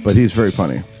 but he's very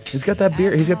funny. He's got that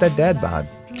beard. He's got that dad bod.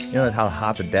 You know how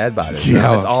hot the dad bod is.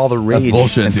 Yeah, it's all the rage that's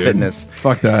bullshit, in dude. fitness.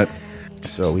 Fuck that.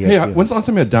 So when's the last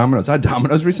time you had Domino's? I had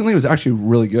Domino's recently. It was actually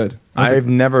really good. I've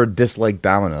never disliked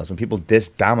Domino's. When people diss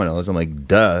Domino's, I'm like,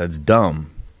 duh, it's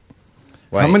dumb.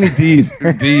 How many D's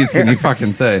can you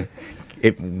fucking say?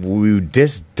 If we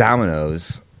diss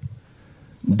Domino's,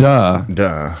 duh.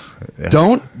 Yeah.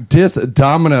 Don't diss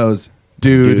Domino's,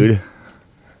 dude.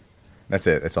 That's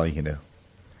it. That's all you can do.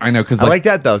 I know, because I like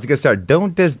that though. It's a good start.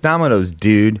 Don't diss Domino's,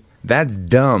 dude. That's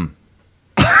dumb.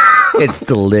 It's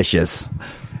delicious.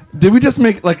 Did we just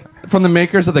make, like, from the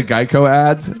makers of the Geico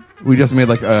ads, we just made,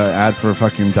 like, an ad for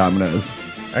fucking Domino's.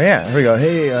 Oh, yeah. Here we go.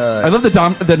 Hey, I love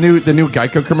the new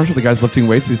Geico commercial. The guy's lifting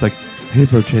weights. He's like, hey,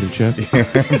 potato chip.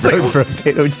 He's like,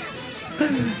 potato chip.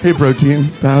 Hey, protein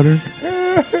powder.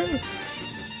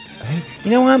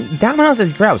 You know what? Domino's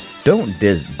is gross. Don't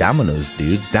diss Domino's,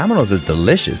 dudes. Domino's is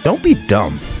delicious. Don't be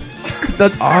dumb.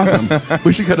 That's awesome.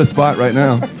 We should cut a spot right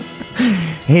now.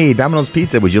 Hey, Domino's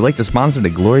Pizza, would you like to sponsor the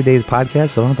Glory Days podcast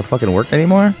so I don't have to fucking work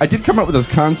anymore? I did come up with this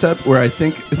concept where I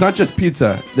think it's not just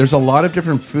pizza. There's a lot of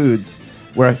different foods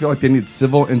where I feel like they need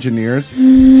civil engineers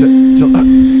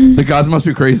to the gods must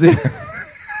be crazy. Do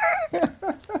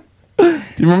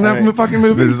you remember that fucking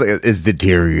movie? This is like, it's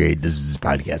deteriorate. This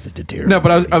podcast is deteriorate. No,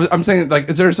 but I'm saying, like,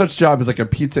 is there such job as like a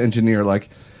pizza engineer? Like,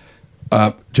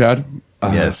 Chad?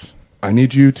 Yes. I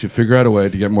need you to figure out a way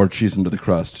to get more cheese into the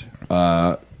crust.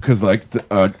 Because, like,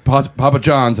 Papa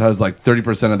John's has, like,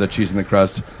 30% of the cheese in the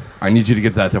crust. I need you to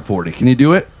get that to 40. Can you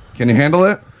do it? Can you handle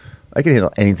it? I can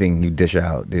handle anything you dish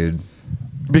out, dude.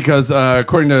 Because,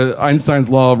 according to Einstein's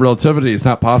law of relativity, it's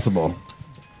not possible.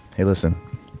 Hey, listen.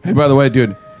 Hey, by the way,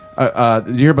 dude, did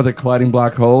you hear about the colliding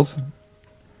black holes?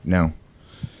 No.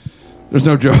 There's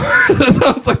no joke.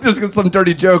 It's like there's some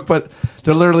dirty joke, but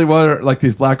there literally were, like,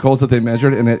 these black holes that they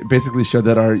measured, and it basically showed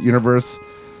that our universe...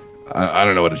 I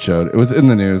don't know what it showed. It was in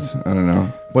the news. I don't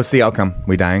know. What's the outcome?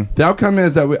 We dying? The outcome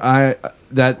is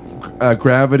that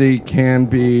gravity can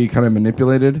be kind of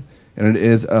manipulated, and it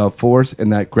is a force,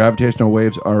 and that gravitational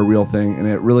waves are a real thing, and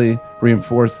it really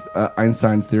reinforced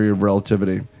Einstein's theory of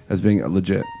relativity as being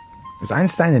legit. Is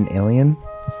Einstein an alien?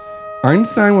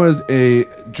 Einstein was a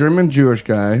German Jewish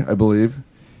guy, I believe,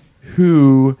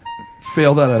 who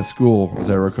failed out of school, as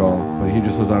I recall, but he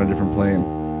just was on a different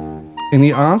plane. And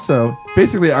he also,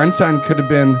 basically, Einstein could have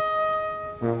been,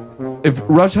 if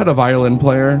Rush had a violin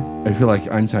player, I feel like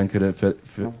Einstein could have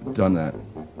done that.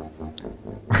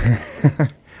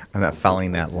 I'm not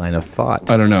following that line of thought.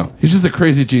 I don't know. He's just a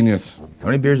crazy genius. How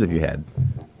many beers have you had?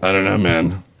 I don't know,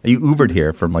 man. You Ubered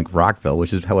here from, like, Rockville,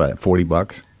 which is, what,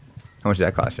 $40? How much did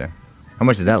that cost you? How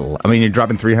much did that... I mean, you're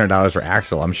dropping $300 for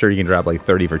Axel. I'm sure you can drop, like,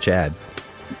 $30 for Chad.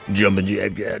 Jumping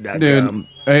Jack. Dude,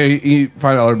 hey, eat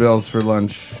 $5 bills for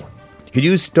lunch. Could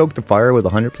you stoke the fire with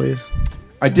 100, please?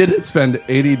 I did spend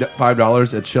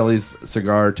 $85 at Shelley's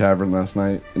Cigar Tavern last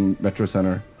night in Metro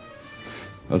Center.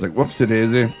 I was like, whoopsie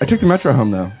daisy. I took the Metro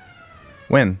home, though.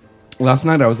 When? Last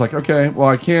night I was like, okay, well,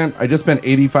 I can't. I just spent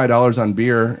 $85 on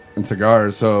beer and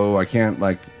cigars, so I can't,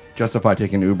 like, justify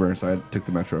taking Uber, so I took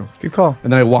the Metro. Good call.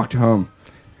 And then I walked home.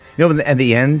 You know, at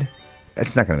the end,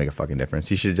 that's not going to make a fucking difference.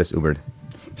 You should have just Ubered.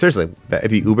 Seriously,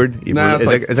 if you Ubered, is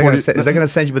that going to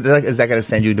send you? But is that going to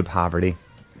send you into poverty?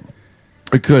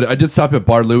 It could. I did stop at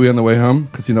Bar Louie on the way home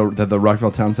because you know that the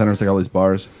Rockville Town Center is like all these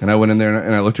bars, and I went in there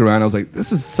and I looked around. And I was like,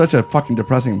 this is such a fucking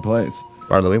depressing place.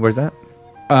 Bar Louie, where's that?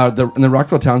 In the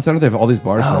Rockville Town Center, they have all these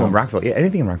bars. Oh, Rockville. Yeah,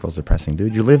 anything in Rockville is depressing,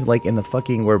 dude. You live like in the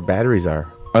fucking where batteries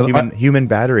are. Human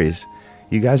batteries.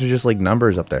 You guys are just like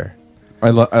numbers up there. I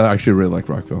actually really like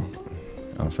Rockville.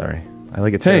 Oh, sorry. I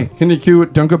like it too. Hey, can you cue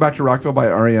Don't Go Back to Rockville by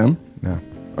R.E.M.? No.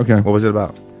 Okay. What was it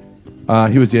about?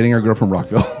 He was dating a girl from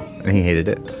Rockville. And he hated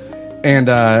it.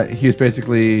 And he was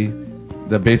basically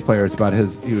the bass player. It's about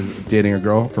he was dating a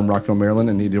girl from Rockville, Maryland,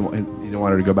 and he didn't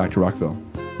want her to go back to Rockville.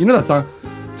 You know that song?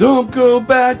 Don't go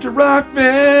back to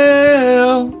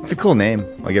Rockville. It's a cool name.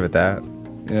 I'll give it that.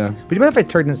 Yeah. But do you mind if I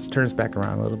turn this back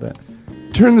around a little bit?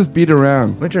 Turn this beat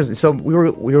around. So we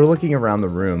were looking around the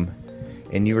room,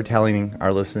 and you were telling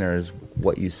our listeners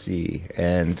what you see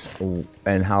and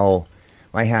how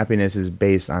my happiness is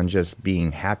based on just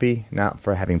being happy, not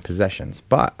for having possessions.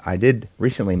 But I did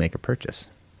recently make a purchase.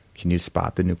 Can you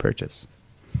spot the new purchase?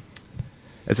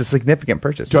 It's a significant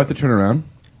purchase. Do I have to turn around?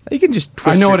 You can just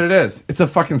twist I know what it is. It's a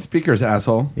fucking speakers,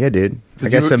 asshole. Yeah, dude. I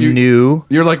 'Cause got some new...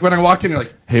 You're like, when I walked in, you're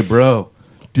like, hey, bro,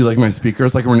 do you like my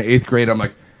speakers? Like, we're in 8th grade. I'm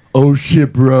like, oh,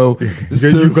 shit, bro. It's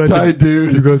so tight,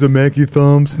 dude. You got the Mackie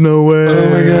thumbs? No way. Oh,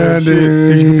 my God,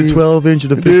 dude. Did you get the 12-inch or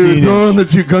the 15-inch? Dude, throw on the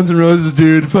two Guns N' Roses,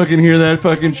 dude. Fucking hear that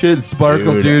fucking shit. It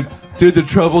sparkles, dude. Dude, the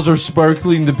trebles are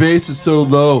sparkling. The bass is so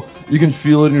low. You can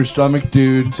feel it in your stomach,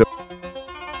 dude.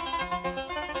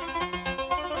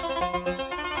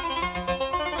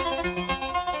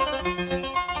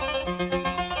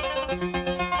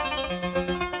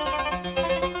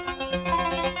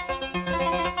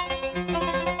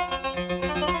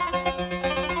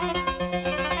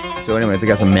 So anyways, I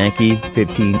got some Mackie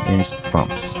 15-inch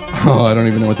thumps. Oh, I don't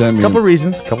even know what that means. Couple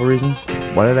reasons.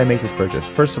 Why did I make this purchase?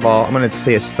 First of all, I'm going to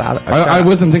say a shot. I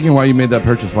wasn't thinking why you made that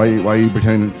purchase. Why are you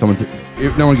pretending that someone's...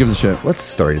 If no one gives a shit. What's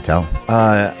the story to tell?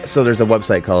 So there's a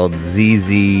website called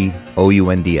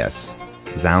ZZOUNDS.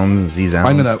 Zounds,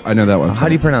 Z-Zounds. I know that one. How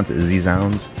do you pronounce it?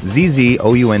 Z-Zounds?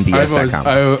 ZZOUNDS.com.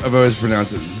 I've always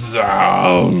pronounced it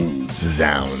Zounds.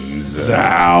 Zounds.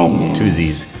 Two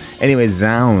Z's. Anyway,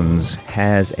 Zounds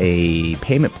has a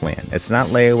payment plan. It's not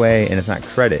layaway and it's not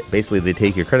credit. Basically, they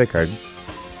take your credit card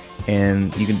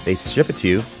and they ship it to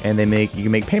you, and you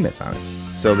can make payments on it.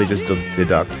 So they just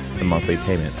deduct the monthly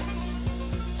payment.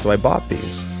 So I bought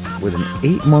these with an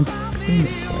 8-month payment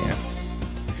plan.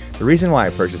 The reason why I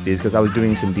purchased these is because I was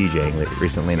doing some DJing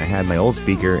recently, and I had my old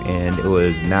speaker, and it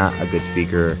was not a good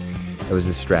speaker. It was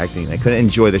distracting. I couldn't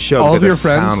enjoy the show all because of your the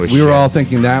sound friends, was we were shit. all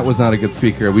thinking that was not a good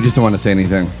speaker. We just don't want to say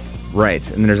anything. Right.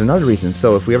 And there's another reason.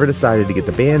 So if we ever decided to get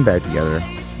the band back together,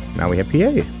 now we have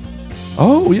PA.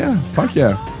 Oh, yeah. Fuck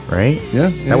yeah. Right? Yeah.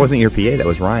 That wasn't your PA. That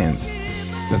was Ryan's.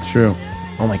 That's true.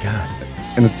 Oh, my God.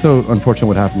 And it's so unfortunate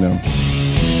what happened to him.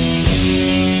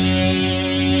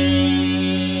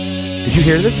 Did you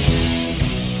hear this?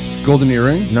 Golden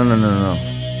earring? No.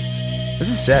 This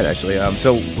is sad, actually.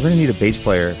 So we're going to need a bass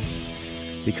player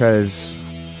because...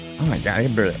 Oh, my God. I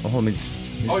can barely... Hold me.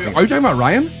 Are you talking about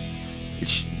Ryan?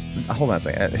 Hold on a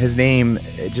second. His name,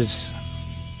 this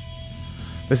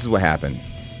is what happened.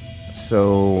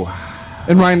 So...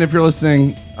 And Ryan, if you're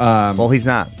listening... well, he's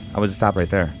not. I would stop right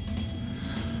there.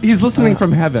 He's listening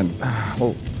from heaven.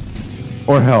 Well,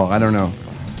 or hell, I don't know.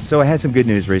 So I had some good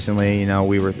news recently. You know,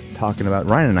 we were talking about...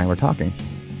 Ryan and I were talking.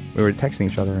 We were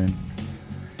texting each other, and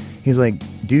he's like,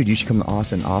 dude, you should come to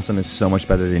Austin. Austin is so much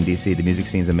better than DC. The music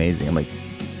scene's amazing. I'm like...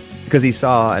 Because he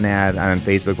saw an ad on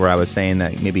Facebook where I was saying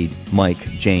that maybe Mike,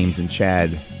 James, and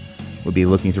Chad would be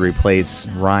looking to replace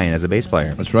Ryan as a bass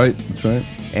player. That's right.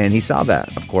 And he saw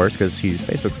that, of course, because he's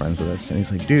Facebook friends with us. And he's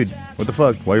like, dude, what the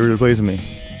fuck? Why are you replacing me?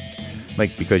 I'm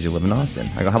like, because you live in Austin.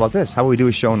 I go, how about this? How about we do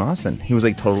a show in Austin? He was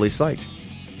like totally psyched.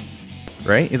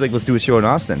 Right? He's like, let's do a show in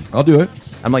Austin. I'll do it.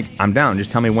 I'm like, I'm down.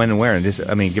 Just tell me when and where. And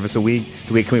give us a week.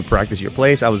 Can we practice your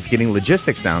place? I was getting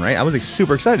logistics down, right? I was like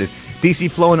super excited.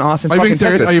 DC Flow in Austin. Are you being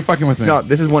serious? Texas. Are you fucking with me? No,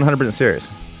 this is 100% serious.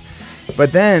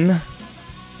 But then,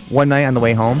 one night on the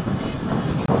way home,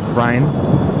 Ryan,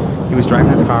 he was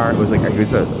driving his car. It was like it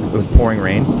was pouring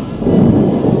rain,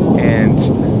 and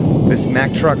this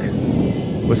Mack truck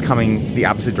was coming the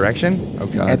opposite direction. Oh,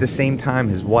 God. At the same time,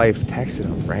 his wife texted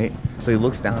him, right? So he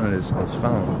looks down at his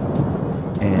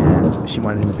phone, and she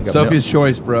wanted him to pick up Sophie's milk.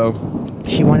 choice, bro.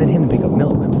 She wanted him to pick up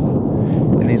milk.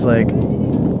 And he's like,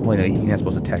 well, you know, you're not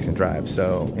supposed to text and drive,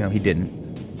 so, you know, he didn't.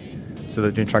 So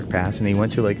the truck passed, and he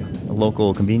went to, like, a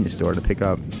local convenience store to pick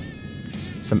up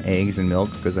some eggs and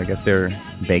milk, because I guess they're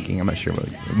baking. I'm not sure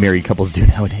what married couples do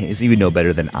nowadays. You would know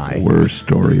better than I. Worst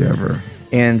story ever.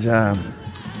 And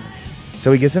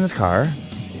so he gets in his car,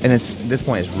 and at this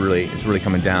point, it's really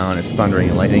coming down. It's thundering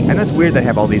and lightning. I know it's weird that I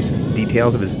have all these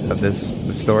details of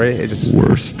this story. It just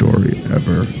worst story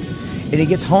ever. And he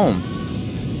gets home,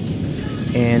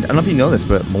 and I don't know if you know this,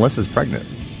 but Melissa's pregnant.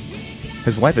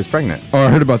 His wife is pregnant. Oh, I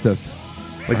heard about this.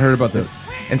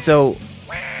 And so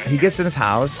he gets in his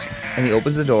house, and he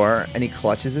opens the door, and he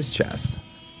clutches his chest.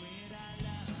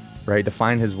 right, to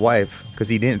find his wife because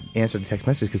he didn't answer the text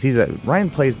message because Ryan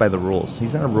plays by the rules.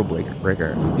 He's not a rule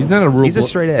breaker. He's not a rule. He's a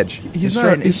straight edge. He's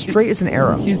straight as an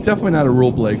arrow. He's definitely not a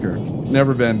rule breaker.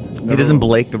 Never been. He doesn't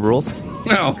Blake the rules.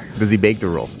 No. Does he bake the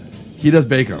rules? He does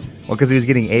bake them. Well, because he was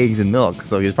getting eggs and milk,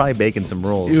 so he was probably baking some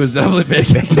rules. He was definitely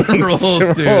baking some rules,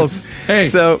 dude. Rules. Hey,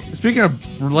 so speaking of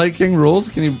Blaking rules,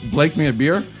 can you Blake me a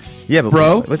beer? Yeah, but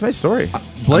bro, what's my story?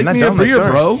 Blake me a beer,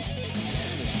 bro.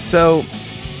 So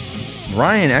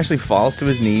Ryan actually falls to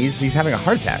his knees. He's having a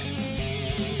heart attack.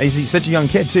 And he's such a young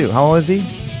kid too. How old is he?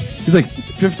 He's like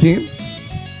 15.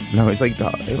 No, he's like.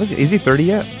 Is he 30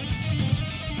 yet?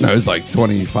 No, he's like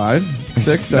 25,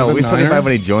 6, 7, No, he was 9. 25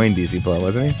 when he joined DC Pro,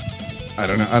 wasn't he? I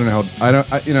don't know.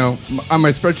 You know, on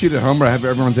my spreadsheet at home where I have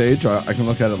everyone's age, I can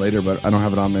look at it later, but I don't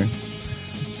have it on me.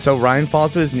 So Ryan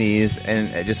falls to his knees, and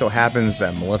it just so happens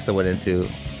that Melissa went into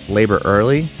labor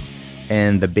early,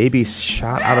 and the baby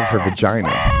shot out of her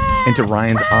vagina into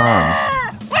Ryan's arms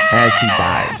as he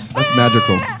dies. That's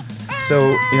magical. So,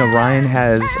 you know, Ryan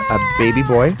has a baby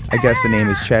boy. I guess the name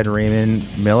is Chad Raymond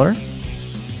Miller.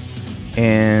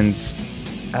 And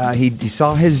he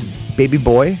saw his baby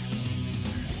boy,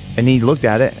 and he looked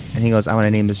at it, and he goes, I want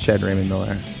to name this Chad Raymond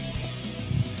Miller.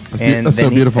 That's so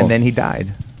beautiful. And then he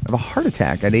died of a heart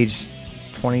attack at age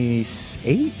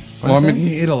 28. Well, I mean,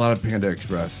 he ate a lot of Panda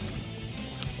Express.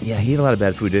 Yeah, he ate a lot of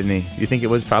bad food, didn't he? You think it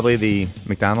was probably the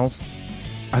McDonald's?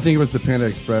 I think it was the Panda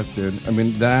Express, dude. I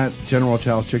mean, that General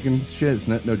Chow's chicken shit is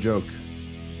no joke.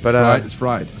 But it's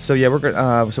fried. So yeah, we're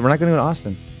not going to go to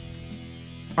Austin.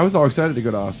 I was all excited to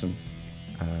go to Austin.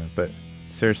 But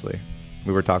seriously,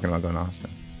 we were talking about going to Austin.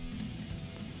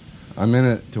 I'm in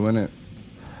it to win it.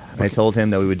 I told him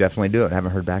that we would definitely do it. I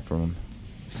haven't heard back from him.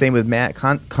 Same with Matt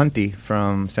Cunty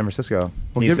from San Francisco.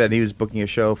 Well, he said he was booking a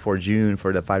show for June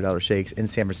for the $5 shakes in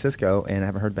San Francisco, and I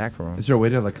haven't heard back from him. Is there a way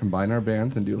to like combine our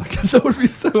bands and do like that? Would be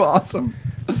so awesome.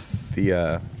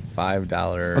 The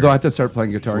 $5. Although I have to start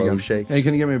playing guitar flow again. shakes. Hey,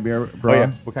 can you get me a beer, bro? Oh,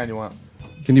 yeah. What kind do you want?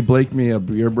 Can you Blake me a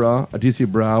beer, bro? A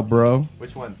DC Brow, bro?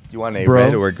 Which one? Do you want a Bro.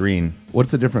 red or a green?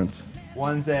 What's the difference?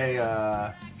 One's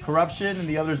a Corruption, and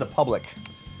the other's a Public.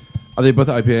 Are they both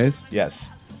IPAs? Yes.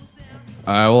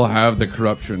 I will have the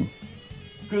Corruption.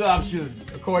 Good option.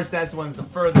 Of course, that's the one's the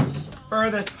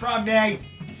furthest from me.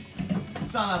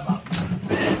 Son of a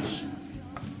bitch.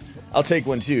 I'll take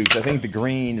one too, because I think the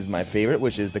green is my favorite,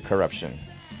 which is the Corruption.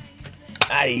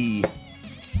 Aye.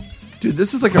 Dude,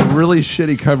 this is like a really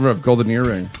shitty cover of Golden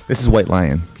Earring. This is White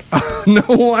Lion. No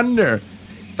wonder.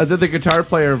 I did the guitar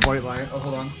player of White Lion. Oh,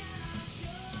 hold on.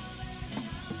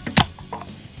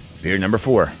 Beer number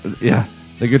 4. Yeah.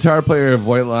 The guitar player of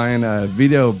White Lion,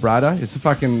 Vito Bratta, is a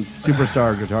fucking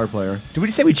superstar guitar player. Did we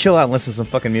just say we chill out and listen to some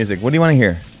fucking music? What do you want to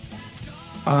hear?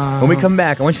 When we come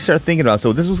back, I want you to start thinking about,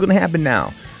 so this is what's going to happen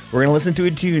now. We're going to listen to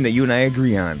a tune that you and I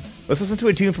agree on. Let's listen to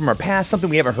a tune from our past, something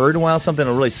we haven't heard in a while, something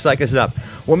that'll really psych us up.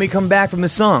 When we come back from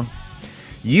this song,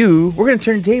 we're going to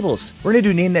turn tables. We're going to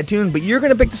do Name That Tune, but you're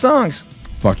going to pick the songs.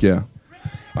 Fuck yeah.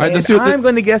 All right, And I'm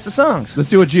going to guess the songs. Let's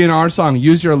do a GNR song,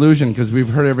 Use Your Illusion, because we've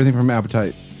heard everything from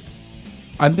Appetite.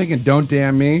 I'm thinking Don't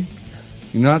Damn Me.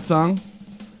 You know that song?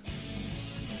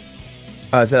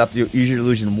 Is that up to Use Your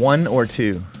Illusion 1 or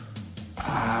 2?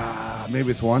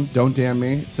 Maybe it's 1. Don't Damn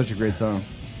Me. It's such a great song.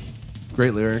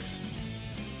 Great lyrics.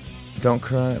 Don't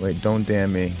cry. Wait, Don't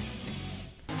Damn Me.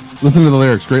 Listen to the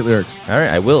lyrics. Great lyrics. All right,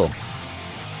 I will.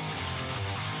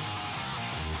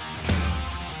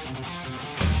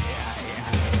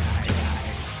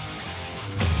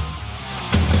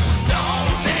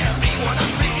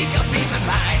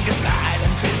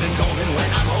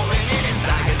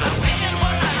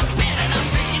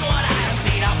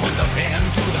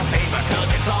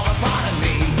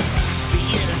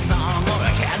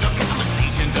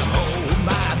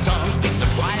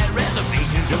 Quiet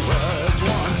reservations, your words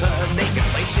once heard, they can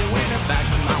place you in a back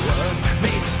of my world.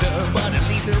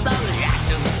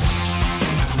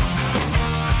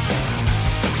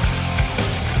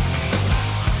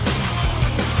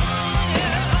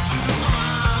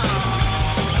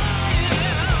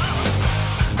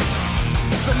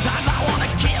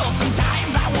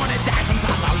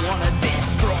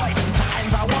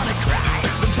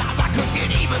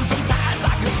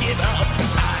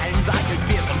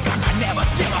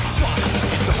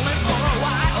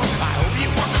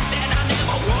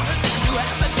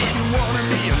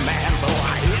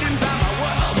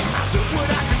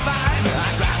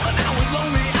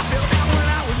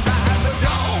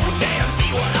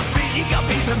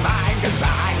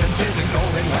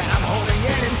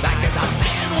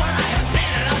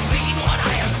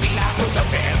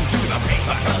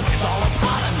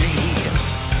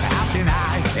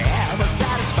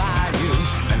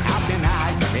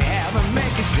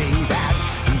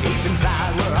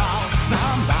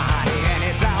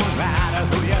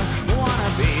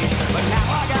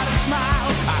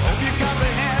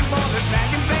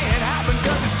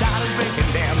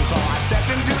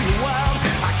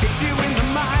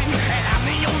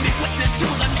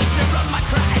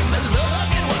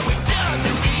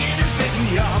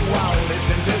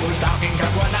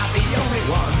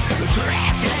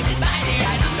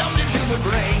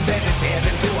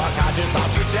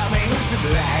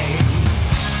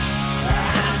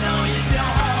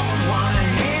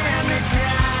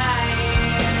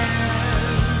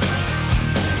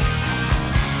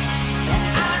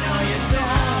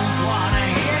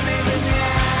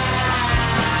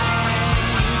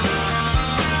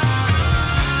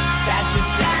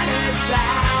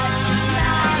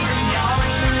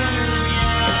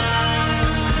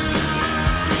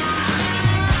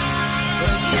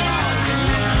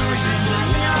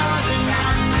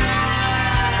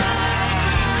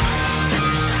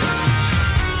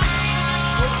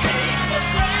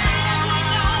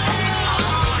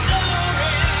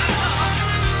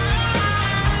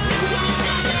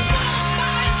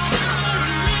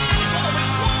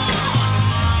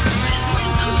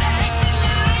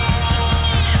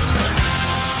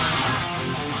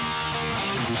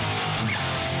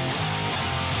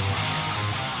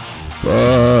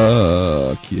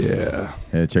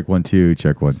 Check 1 2.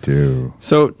 Check 1 2.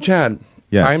 So, Chad,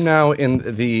 Yes. I'm now in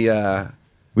the.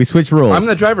 We switched roles. I'm in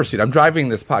the driver's seat. I'm driving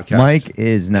this podcast. Mike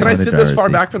is not. Can I in the sit this driver's far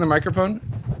seat. back from the microphone?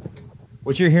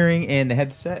 What you're hearing in the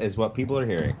headset is what people are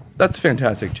hearing. That's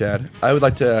fantastic, Chad. I would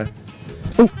like to.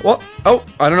 I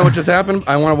don't know what just happened.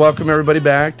 I want to welcome everybody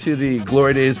back to the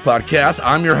Glory Days podcast.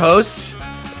 I'm your host,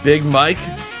 Big Mike,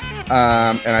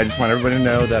 and I just want everybody to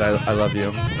know that I love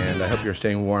you, and I hope you're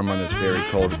staying warm on this very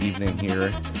cold evening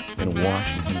here in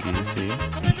Washington, D.C.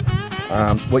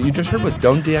 What you just heard was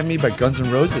 "Don't Damn Me" by Guns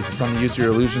N' Roses. It's on the Use Your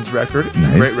Illusions record. It's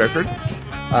a great record.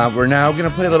 We're now going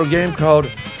to play a little game called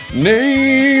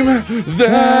Name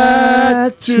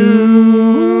That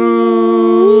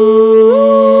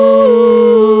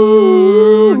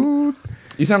Tune.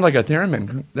 You sound like a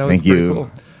theremin. That was Thank pretty you.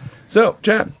 cool. So,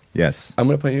 Chad, Yes. I'm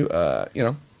going to play you,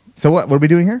 So what are we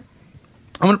doing here?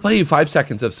 I'm going to play you 5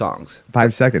 seconds of songs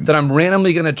 5 seconds. that I'm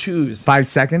randomly going to choose. 5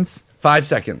 seconds? 5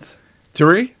 seconds.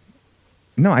 3?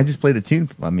 No, I just played a tune.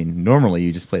 I mean, normally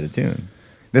you just play the tune.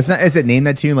 That's not. Is it Name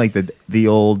That Tune like the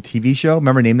old TV show?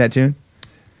 Remember Name That Tune?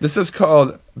 This is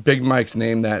called Big Mike's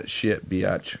Name That Shit,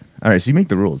 biatch. All right, so you make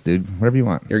the rules, dude. Whatever you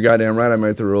want. You're goddamn right, I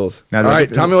made the rules. Now, All do I-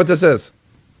 right, tell me what this is.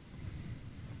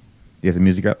 You have the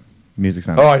music up. Music's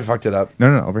not. Oh, up. I fucked it up.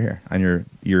 No, over here on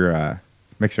your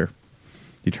mixer.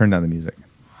 You turn down the music.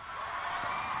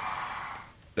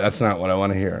 That's not what I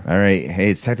want to hear. All right. Hey,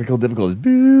 it's technical difficulties.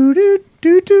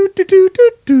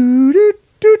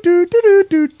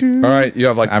 All right, you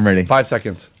have like I'm ready. 5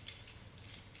 seconds.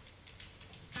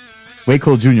 Way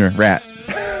Cool Jr. Rat.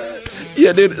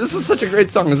 Yeah, dude, this is such a great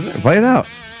song, isn't it? Play it out.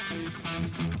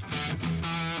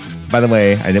 By the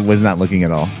way, I was not looking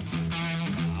at all.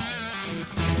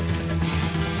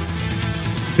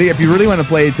 See, if you really want to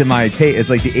play it to my taste, it's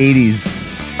like the 80s.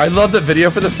 I love the video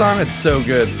for the song. It's so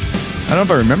good. I don't know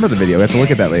if I remember the video. I have to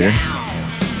look at that later.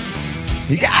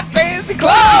 You got fancy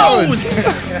clothes!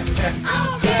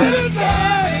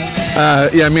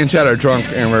 Yeah, me and Chad are drunk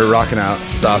and we're rocking out.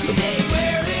 It's awesome.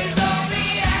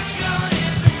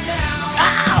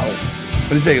 What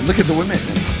do you say? Look at the women.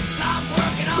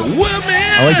 The women!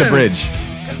 I like the bridge.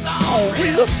 Oh,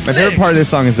 real My slick. favorite part of this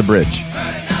song is the bridge.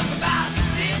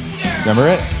 Remember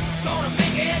it?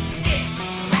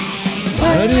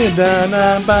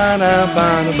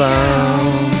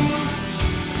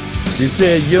 She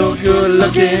said, "You're good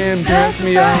looking, turns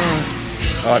me on."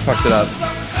 Oh, I fucked it up.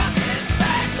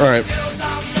 All right.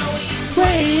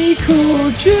 Way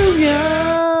Cool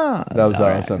Jr. That was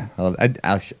awesome. I love it.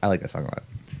 I like that song a lot.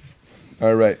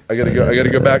 All right, I gotta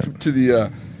go back to the.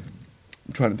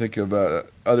 I'm trying to think of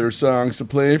other songs to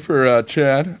play for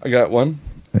Chad. I got one.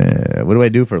 What do I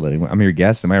do for a living? I'm your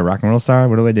guest. Am I a rock and roll star?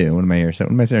 What do I do? What am I here? What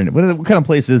am I saying? What kind of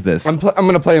place is this? I'm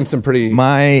gonna play him some pretty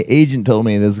My agent told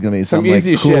me this is going to be some some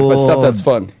easy like shit, but cool stuff that's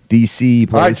fun. DC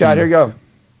place. All right, Chad, here you go.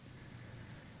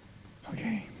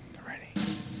 Okay, I'm ready.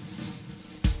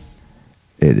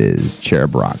 It is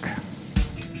Cherub Rock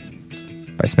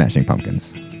by Smashing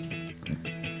Pumpkins.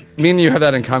 Me and you have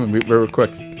that in common. Real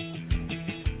quick.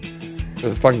 It's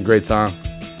a fucking great song.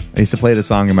 I used to play the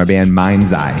song in my band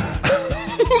Mind's Eye.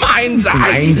 Mind's Eye.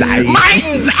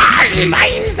 Mind's Eye.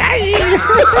 Mind's Eye.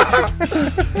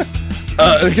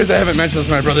 Because I haven't mentioned this,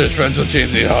 my brother's friends with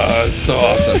Jamesy. Oh, it's so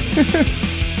awesome.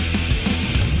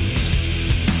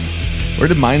 Where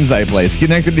did Mind's Eye play?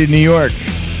 Schenectady, New York.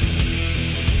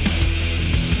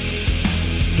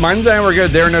 Mind's Eye were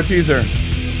good. They were no teaser.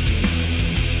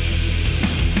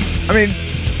 I mean,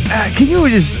 can you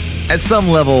just, at some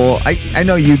level, I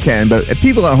know you can, but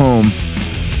people at home,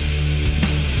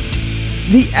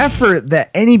 the effort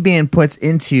that any band puts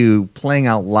into playing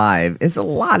out live is a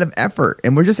lot of effort,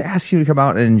 and we're just asking you to come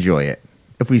out and enjoy it.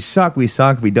 If we suck, we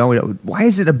suck. If we don't, we don't. Why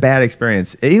is it a bad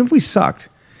experience? Even if we sucked,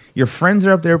 your friends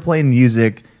are up there playing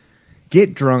music,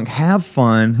 get drunk, have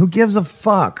fun. Who gives a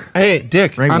fuck? Hey,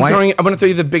 Dick, Right, I'm why- going to throw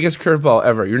you the biggest curveball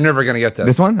ever. You're never going to get this.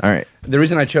 This one? All right. The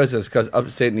reason I chose this is because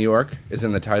Upstate New York is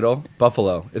in the title.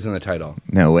 Buffalo is in the title.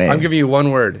 No way. I'm giving you one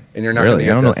word, and you're not going to Really?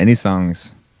 get I don't know this. any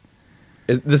songs.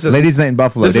 This is Ladies Night in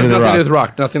Buffalo. This has David Lee nothing to do Roth. with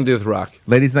rock. Nothing to do with rock.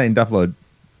 Ladies Night in Buffalo.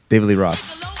 David Lee Roth.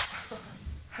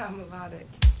 How melodic.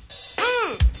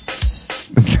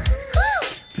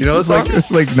 You know this song?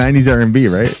 It's like 90s R&B,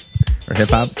 right? Or hip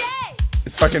hop.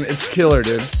 It's fucking. It's killer,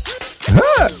 dude.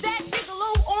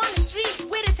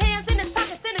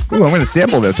 Ooh, I'm going to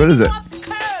sample this. What is it?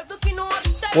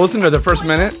 Well, listen to the first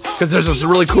minute because there's this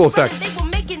really cool effect. Is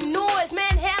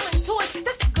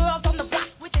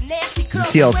it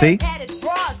TLC?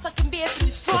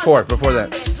 Before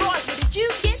that.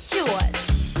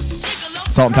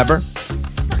 Salt and pepper?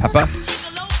 Peppa?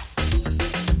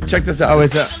 Check this out. Oh,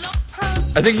 it's a...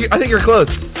 I think you're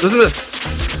close. Listen to this.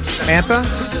 Samantha?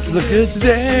 Look good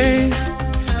today.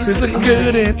 She's looking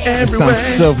good in It every sounds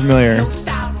way. so familiar.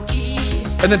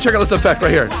 And then check out this effect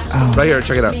right here. Right here,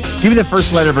 check it out. Give me the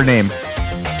first letter of her name.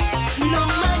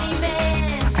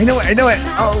 I know it.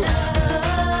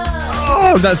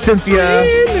 Oh, that's Cynthia.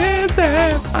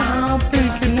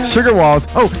 Sugar Walls.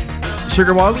 Oh,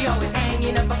 Sugar Walls?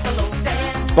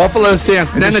 Buffalo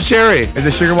Stance. Nina it Cherry. Is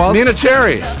it Sugar Walls? Nina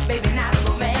Cherry.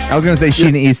 I was going to say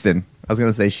Sheena Easton.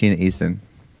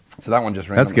 So that one just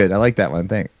ran. That's good. I like that one.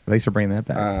 Thanks for bringing that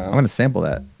back. I'm going to sample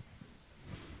that.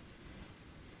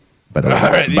 By the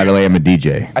way, I'm a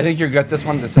DJ. I think you're good. This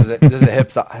one, this is a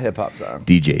hip hop song.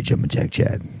 DJ Jumpin' Jack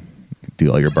Chad.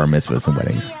 Do all your bar mitzvahs and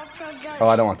weddings. Oh,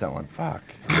 I don't want that one. Fuck.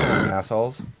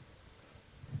 Assholes.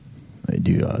 I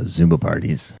do Zumba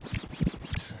parties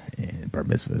and bar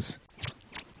mitzvahs.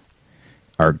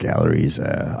 Art galleries.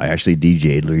 I actually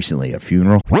DJ'd recently a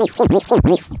funeral. A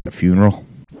funeral.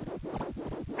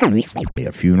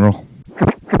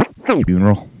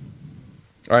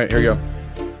 All right, here we go.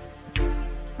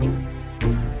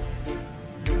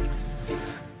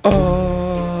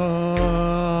 Oh,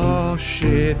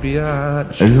 shit,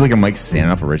 biatch. Is this like a Mike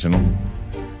Sanoff original?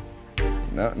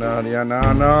 No. Girl,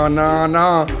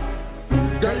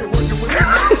 you're working with the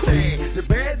last hand. The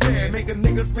bad jam, make a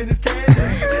nigga spend his cash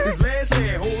hand. His last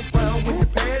hand, holds found with the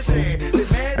pass hand.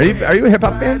 Are you a hip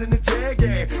hop fan?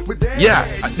 Yeah,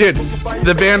 dude.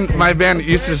 My band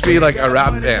used to be like a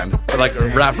rap band, like a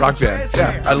rap rock band.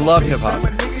 Yeah, I love hip hop.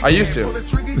 I used to.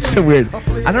 It's so weird.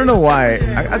 I don't know why,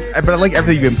 but I like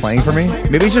everything you've been playing for me.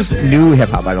 Maybe it's just new hip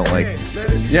hop I don't like.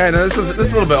 Yeah, no, this is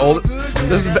a little bit old.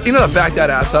 This is, you know, the back that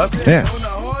ass up. Yeah.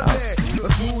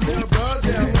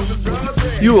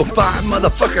 You a fine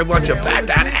motherfucker, want you back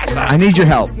that ass up. I need your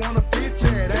help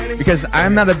because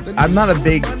I'm not a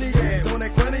big.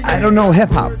 I don't know hip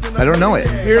hop. I don't know it.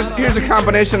 Here's a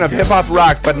combination of hip hop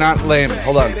rock, but not lame.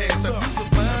 Hold on.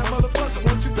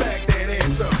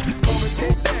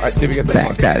 All right, see if we get this Back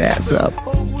one. that ass up.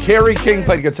 Kerry King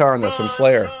played guitar on this from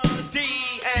Slayer.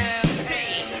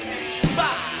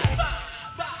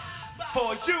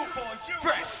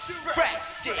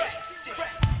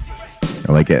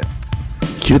 I like it.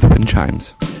 Cue the wind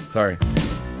chimes. Sorry.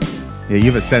 Yeah,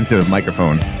 you have a sensitive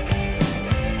microphone.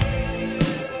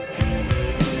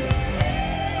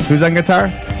 Who's on guitar?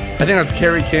 I think that's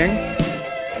Kerry King.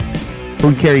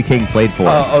 Who Kerry King played for?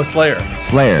 Oh, Slayer.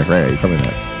 Slayer, right? You told me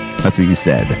that. That's what you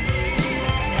said.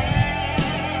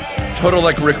 Total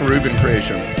like Rick Rubin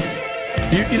creation.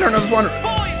 You don't know this one?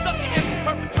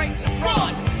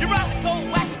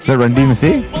 Is that Run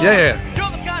DMC? Yeah.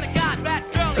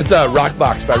 It's a Rock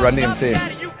Box by Run DMC.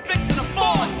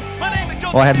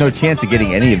 Well, I have no chance of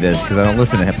getting any of this because I don't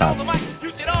listen to hip hop.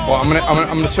 Well, I'm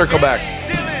gonna circle back.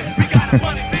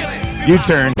 You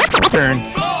turn.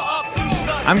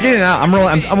 I'm getting out. I'm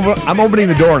rolling. I'm opening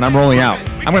the door and I'm rolling out.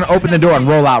 I'm gonna open the door and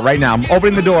roll out right now. I'm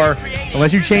opening the door.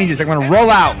 Unless you change this, I'm gonna roll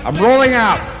out. I'm rolling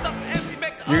out.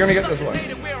 You're gonna get this one.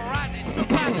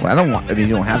 Well, I don't want. I mean,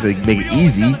 you don't have to make it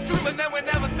easy.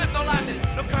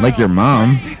 Like your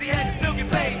mom.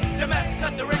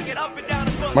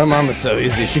 My mom is so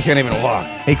easy. She can't even walk.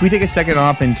 Hey, can we take a second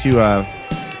off and to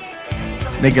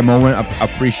make a moment of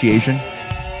appreciation?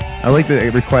 I like to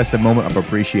request a moment of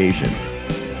appreciation.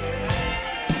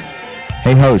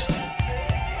 Hey, host.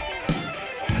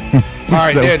 All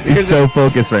right, dude. He's so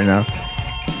focused right now.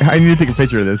 I need to take a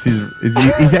picture of this.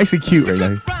 He's actually cute right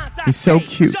now. He's so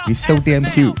cute. He's so damn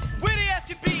cute.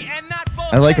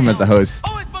 I like him as the host.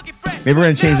 Maybe we're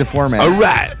gonna change the format. All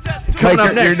right. Coming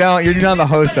up next. You're now the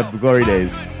host of the Glory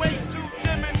Days.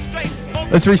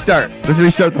 Let's restart. Let's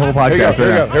restart the whole podcast.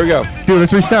 Here we go. Dude,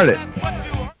 let's restart it.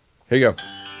 Here you go.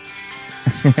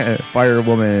 Fire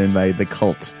Woman by The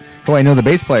Cult. Oh, I know the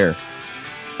bass player.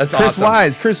 That's Chris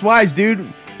awesome. Chris Wise,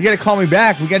 dude. You got to call me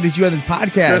back. We got to get you on this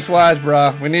podcast. Chris Wise,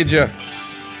 bro. We need you.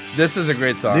 This is a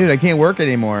great song. Dude, I can't work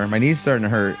anymore. My knee's starting to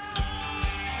hurt.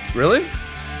 Really?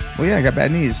 Well, yeah, I got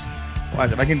bad knees.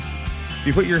 Watch, if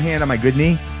you put your hand on my good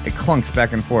knee, it clunks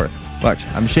back and forth. Watch,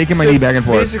 I'm shaking my knee back and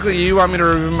forth. Basically, you want me to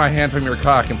remove my hand from your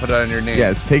cock and put it on your knee.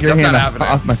 Yes, take your hand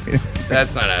off my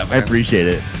That's not happening. I appreciate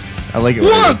it. I like it.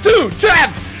 1, 2,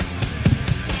 tap!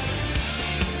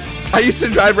 I used to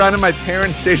drive around in my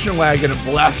parents' station wagon and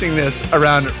blasting this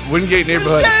around Wingate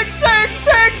neighborhood. Shake,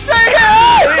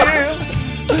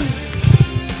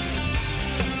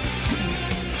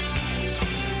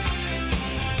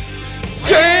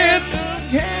 hey!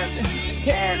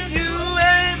 Can't do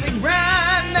anything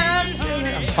right now.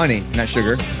 Honey, not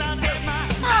sugar.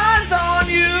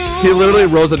 He literally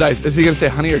rolls the dice. Is he going to say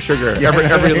honey or sugar?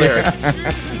 Every lyric.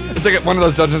 It's like one of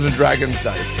those Dungeons and Dragons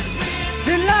dice.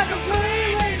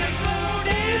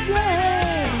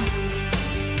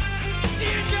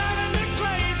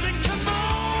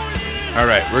 All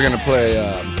right, we're gonna play.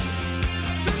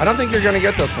 I don't think you're gonna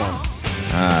get this one.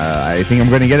 I think I'm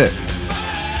going to get it.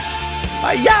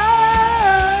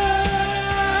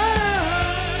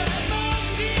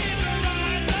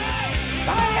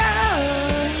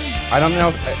 I don't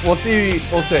know. We'll see.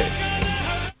 We'll see.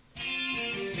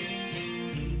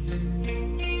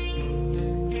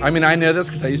 I mean, I know this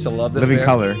because I used to love this Living band.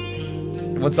 Color.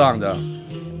 What song, though?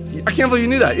 I can't believe you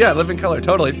knew that. Yeah, Living Color,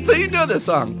 totally. So you know this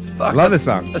song. Fuck, Love this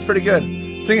song. That's pretty good.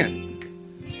 Sing it.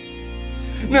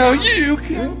 Now you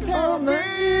can tell me.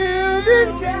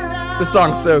 This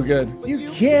song's so good. You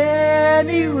can't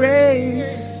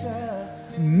erase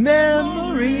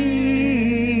memory.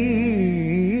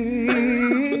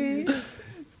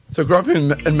 So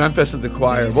growing up in Memphis at the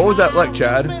choir, what was that like,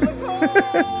 Chad?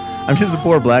 I'm just a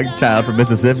poor black child from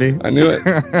Mississippi. I knew it.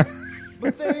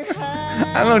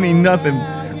 I don't need nothing.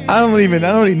 I don't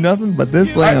need nothing but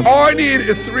this lamp. All I need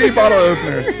is 3 bottle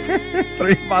openers.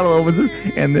 3 bottle openers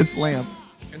and this lamp.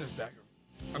 In his back.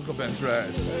 Uncle Ben's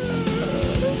rice.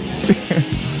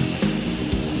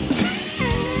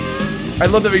 I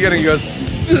love the beginning. He goes,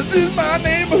 "This is my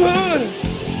neighborhood."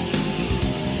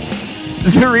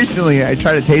 So recently, I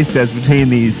tried a taste test between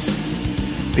the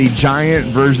giant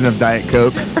version of Diet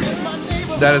Coke.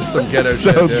 That is some ghetto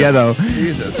shit, So dude. ghetto.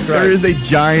 Jesus Christ. There is a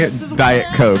giant Diet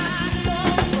Coke.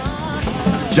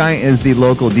 Giant is the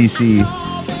local DC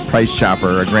Price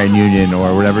Chopper or Grand Union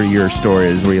or whatever your store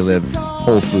is where you live.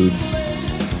 Whole Foods.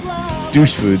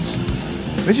 Douche Foods.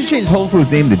 They should change Whole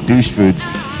Foods' name to Douche Foods.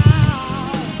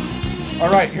 All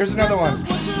right, here's another one.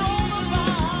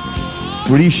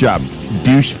 Where do you shop?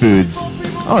 Douche Foods.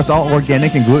 Oh, it's all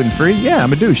organic and gluten-free? Yeah,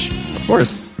 I'm a douche. Of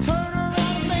course.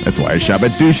 That's why I shop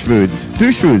at Douche Foods.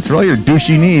 Douche Foods for all your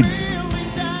douchey needs.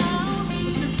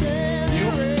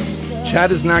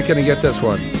 Chad is not going to get this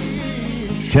one.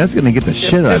 Chad's going to get the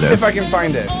shit out of this. If I can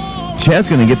find it. Chad's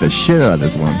going to get the shit out of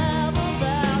this one.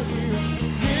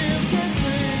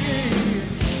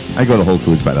 I go to Whole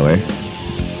Foods, by the way.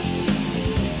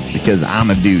 Because I'm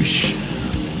a douche.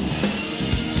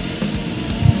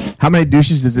 How many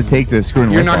douches does it take to screw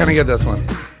in You're one not phone? going to get this one.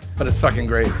 But it's fucking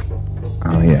great.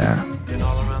 Oh, yeah.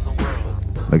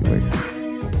 Look.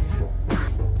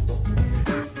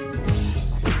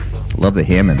 Love the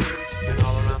Hammond.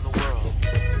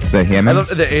 The I Hammond? love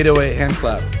the 808 hand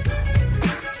clap.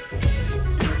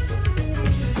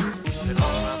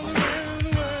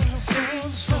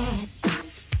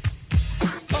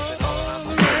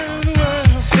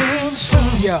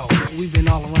 Yo, we've been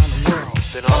all around the world.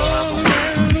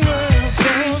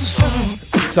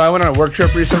 So I went on a work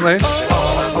trip recently, and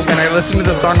I listened to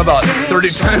this song about 30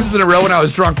 times in a row when I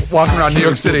was drunk walking around New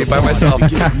York City by myself.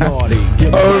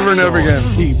 Over and over again.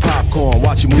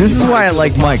 This is why I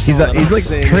like Mike. He's like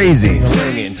crazy.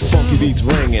 Funky beats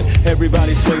ringing,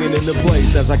 everybody swinging in the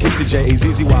place as I kick the J's,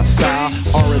 easy while style,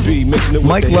 R&B mixing it with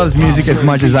Mike the loves hip-hop, music as swing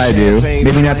much as I do. champagne,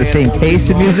 Maybe not the same taste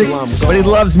in music, but he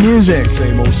loves music.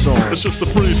 Same old song. It's just a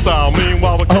freestyle.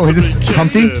 Meanwhile, Oh, is this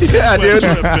Humpty? Yeah, dude.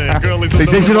 The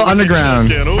Digital Underground.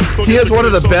 He has one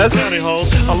of the best. I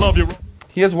love you.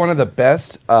 He has one of the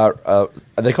best.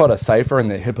 They call it a cipher in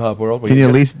the hip hop world. Can you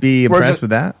at least be We're impressed just- with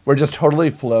that? Where it just totally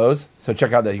flows. So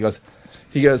check out that. He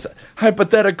goes,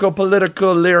 hypothetical,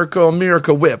 political, lyrical,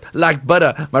 miracle whip. Like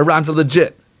butter, my rhymes are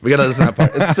legit. We gotta listen to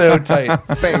that part. It's so tight.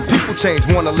 People change,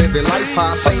 wanna live their life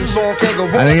high. Same song can't go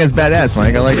wrong. I think it's badass,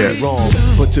 Mike. I like it. Wrong,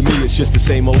 but to me it's just the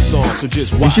same old song. So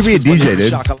just watch. You should be a 'cause when DJ, they dude.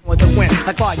 shock, I-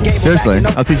 Seriously,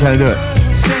 I'll teach you how to do it.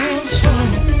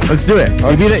 Let's do it.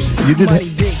 You beat it. You did it.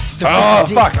 Oh,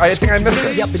 fuck. I think I missed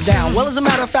it. Up and down. Well, as a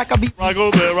matter of fact, I'll be. I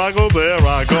go there, I go, but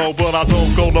I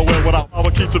don't go nowhere without I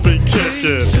keep the beat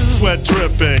kicking, sweat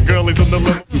dripping, girlies in the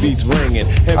limo. beats ringing.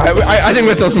 I think we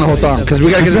have to listen to the whole song because we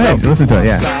gotta get Go ahead. it. Listen to it,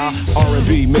 yeah.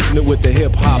 R&B mixing it with the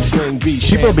hip hop swing beat.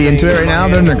 People will be into it right now.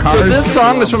 They're in their cars. So this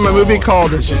song is from a movie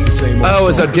called it's a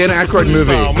Dan Aykroyd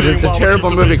movie. It's a terrible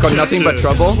movie called Nothing But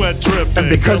Trouble. And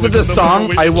because of this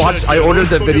song, I ordered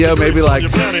the video maybe like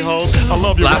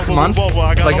last month,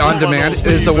 like on demand. It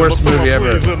is the worst movie ever.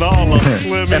 And isn't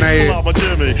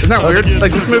that weird?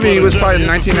 Like this movie was probably in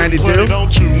 1992.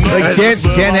 Like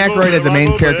Dan Aykroyd as a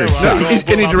main character No, sucks.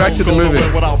 and he directed the movie.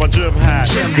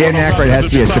 Dan Aykroyd has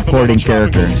to be a supporting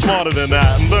character. I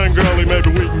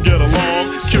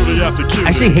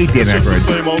actually hate Dan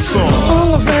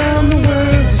Aykroyd.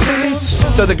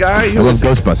 So the guy I who love was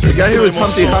Ghostbusters. the guy who was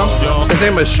Humpty Hump, his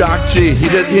name was Shock G.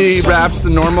 He raps the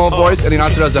normal voice and he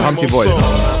also does the Humpty voice.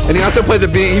 And he also played the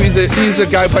beat. He's the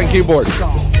guy playing keyboard.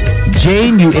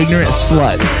 Jane, you ignorant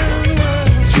slut.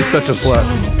 She's such a slut.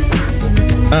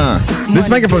 This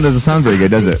microphone doesn't sound very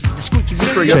good, does it?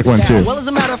 Check 1, 2. Well, as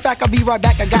a matter of fact, I'll be right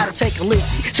back. I gotta take a leak.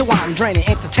 So I'm draining,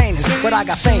 entertaining, but I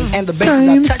got fame and the bases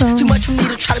I touch. Too much for me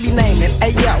to try to be naming.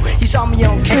 Hey yo, he saw me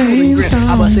on cable and grin.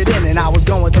 I busted in and I was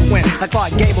going with the wind. Like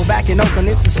Clark Gable back in Oakland,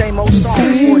 it's the same old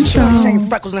song. Sporting shorty, same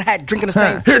freckles and hat, drinking the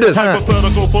same. Here it is.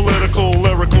 Hypothetical, political,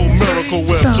 lyrical, miracle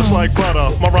whip. Just like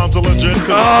butter, my rhymes are legit.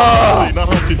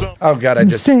 Oh god, I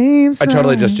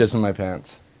totally just jizzed in my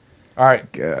pants. All right,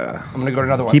 I'm gonna go to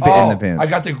another one. Keep it in the pants. I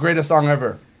got the greatest song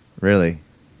ever. Really?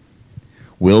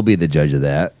 We'll be the judge of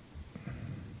that.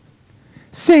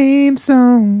 Same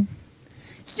song.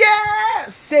 Yeah,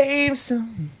 same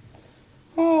song.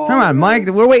 Oh, come on, Mike.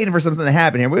 We're waiting for something to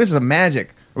happen here. This is some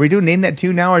magic. Are we doing Name That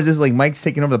Tune now, or is this like Mike's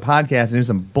taking over the podcast and doing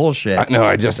some bullshit? No,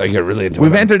 I get really into it.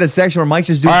 We've entered a section where Mike's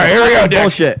just doing all right, here we go, Dick.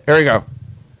 Bullshit. Here we go.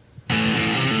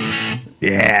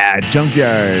 Yeah,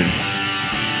 Junkyard.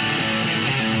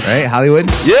 Right, Hollywood?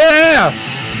 Yeah!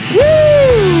 Woo!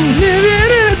 Living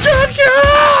in a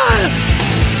junkyard!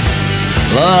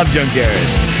 Love Junkyard.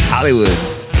 Hollywood.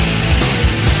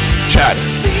 Chad,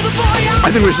 I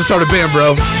think we should start a band,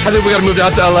 bro. I think we gotta move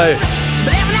out to LA.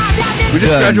 We just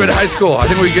graduated high school. I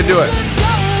think we could do it.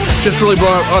 Just really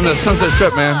blowing up on the Sunset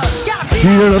Strip, man.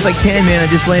 Dude, you look like Can Man. I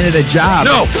just landed a job.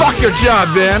 No, fuck your job,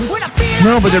 man.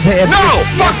 No, but they're paying. No,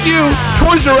 fuck you.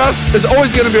 Toys R Us is always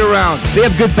gonna be around. They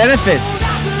have good benefits.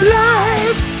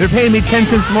 They're paying me 10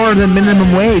 cents more than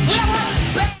minimum wage.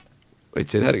 Wait,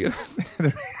 say that again.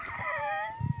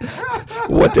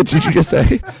 What did you just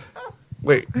say?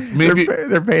 Wait, maybe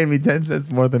they're paying me 10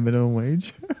 cents more than minimum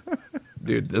wage.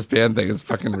 Dude, this band thing is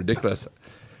fucking ridiculous.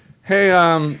 Hey,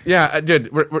 yeah, dude.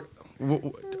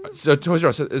 So Toys R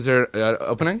Us, is there an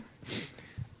opening?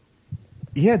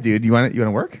 Yeah, dude. You want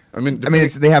to work? I mean,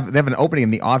 they have an opening in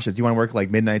the off shift. You want to work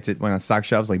like midnight to when on stock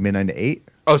shelves, like midnight to 8?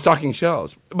 Oh, stocking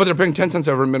shelves, but they're paying 10 cents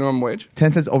over minimum wage.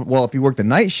 10 cents over. Well, if you work the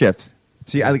night shift,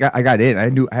 see, I got in.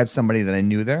 I had somebody that I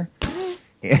knew there,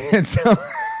 and so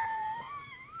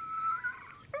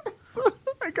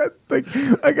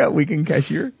I got weekend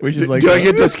cashier, which is like. Do I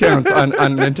get discounts on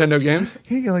Nintendo games?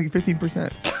 Yeah, you get like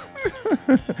 15%.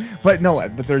 But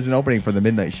there's an opening for the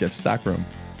midnight shift stock room.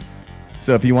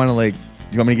 So if you want to do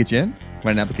you want me to get you in?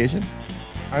 Write an application?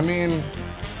 I mean,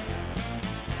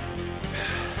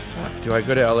 fuck. Do I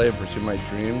go to LA and pursue my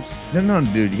dreams? No,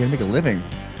 dude. You gotta make a living.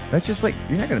 That's just like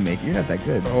you're not gonna make it. You're not that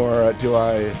good. Or do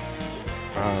I,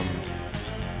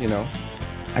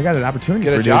 I got an opportunity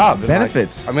get for a job,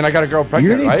 benefits. I got a girl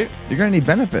pregnant, right? You're gonna need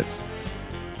benefits.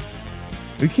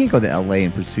 We can't go to LA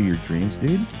and pursue your dreams,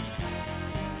 dude.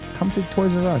 Come to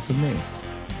Toys R Us with me,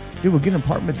 dude. We'll get an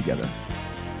apartment together.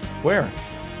 Where?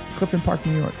 Clifton Park,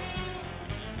 New York.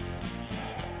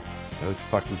 So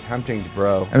fucking tempting,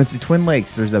 bro. I mean, it's the Twin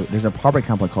Lakes. There's an apartment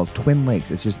complex called Twin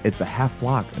Lakes. It's a half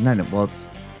block. It's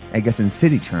I guess in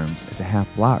city terms, it's a half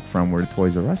block from where the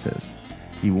Toys R Us is.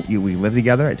 We live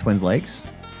together at Twin Lakes.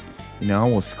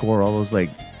 We'll score all those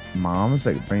moms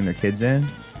that bring their kids in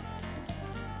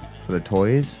for their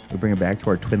toys. We bring them back to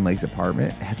our Twin Lakes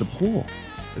apartment. It has a pool.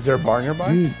 Is there a bar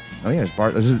nearby? Dude. Oh yeah, there's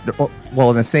bar.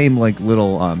 Well, in the same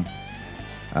little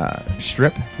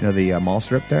strip, the mall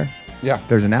strip there. Yeah.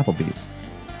 There's an Applebee's.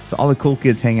 So all the cool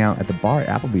kids hang out at the bar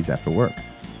at Applebee's after work.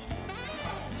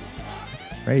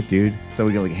 Right, dude. So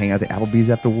we can hang out at the Applebee's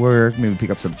after work. Maybe pick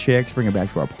up some chicks, bring them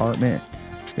back to our apartment.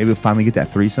 Maybe we'll finally get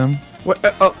that threesome. What?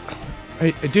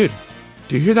 Hey, dude.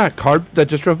 Do you hear that car that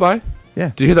just drove by?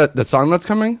 Yeah. Do you hear that song that's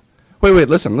coming? Wait.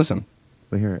 Listen.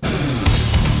 We'll hear it.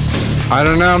 I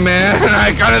don't know, man.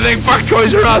 I kind of think fuck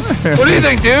Toys R Us. What do you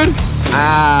think, dude?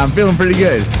 I'm feeling pretty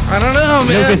good. I don't know,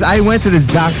 man. Because I went to this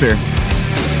doctor.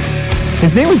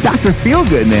 His name was Dr.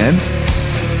 Feelgood, man.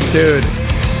 Dude,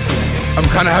 I'm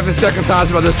kind of having second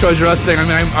thoughts about this Toys R Us thing. I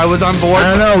mean, I was on board.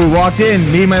 I don't know. We walked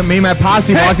in. Me and my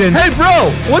posse walked in. Hey,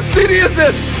 bro. What CD is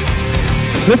this?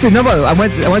 Listen, no, I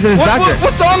went to this doctor.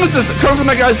 What song is this? It comes from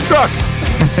that guy's truck.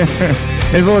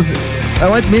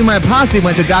 Me and my posse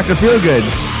went to Dr. Feelgood.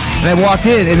 And I walked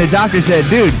in, and the doctor said,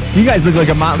 dude, you guys look like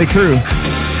a motley crew.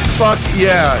 Fuck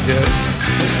yeah, dude.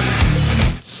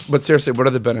 But seriously, what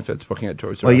are the benefits booking at Toys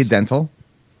R Us? Well, you dental.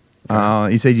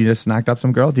 You said you just knocked up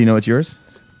some girl. Do you know it's yours?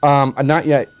 Not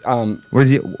yet. Where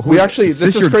did you? Is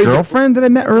this your crazy. Girlfriend that I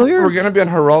met earlier? We're gonna be on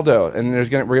Geraldo, and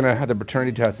we're gonna have the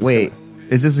paternity test. Wait,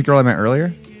 is this the girl I met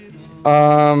earlier?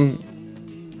 No,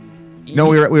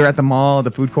 we were at the mall,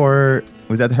 the food court.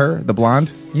 Was that her, the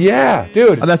blonde? Yeah,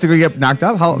 dude. Oh, that's the girl you got knocked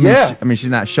up. Yeah. I mean, she's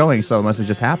not showing, so it must have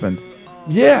just happened.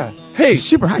 Yeah. Hey, she's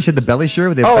super hot. She had the belly shirt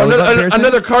with the belly button piercing.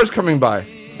 Another car's coming by.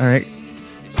 All right.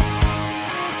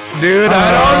 Dude,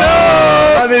 I don't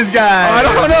know. This guy. I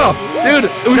don't know. Dude,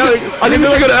 I think we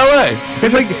should go to LA.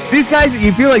 It's like these guys,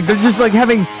 you feel like they're just like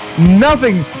having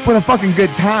nothing but a fucking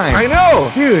good time. I know.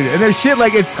 Dude, and their shit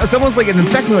like it's almost like it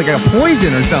infects me like a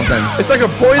poison or something. It's like a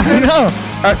poison. I know.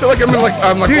 I feel like I'm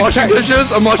Dude, washing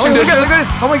dishes. I'm washing dishes. Look at this.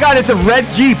 Oh my god, it's a red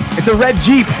Jeep. It's a red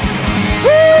Jeep.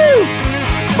 Woo!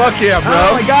 Fuck yeah, bro.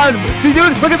 Oh my god. See,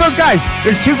 dude, look at those guys.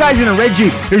 There's two guys in a red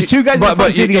Jeep. There's two guys in the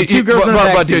front seat. You got two girls in the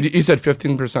back seat. Dude, you said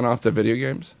 15% off the video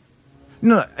games?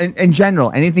 No, in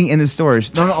general, anything in the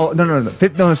stores. No.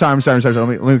 Sorry.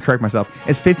 Let me correct myself.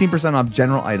 It's 15% off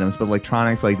general items, but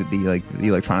electronics like the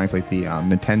electronics like the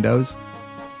Nintendos,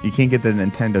 you can't get the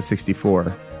Nintendo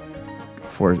 64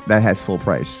 for that has full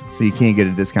price, so you can't get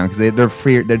a discount because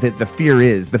the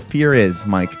fear is,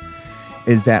 Mike,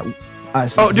 is that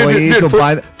us dude,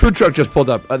 food truck just pulled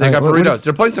up. They got burritos.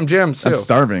 They're playing some jams too. I'm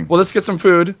starving. Well, let's get some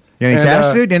food. You any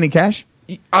cash, dude? Any cash?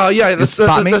 Yeah, let's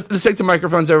take the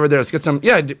microphones over there. Let's get some.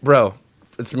 Yeah, bro,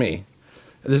 it's me.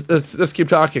 Let's keep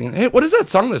talking. Hey, what is that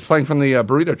song that's playing from the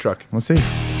burrito truck? We'll see.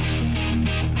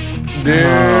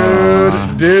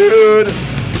 Dude.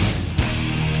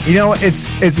 You know,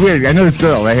 it's weird. I know this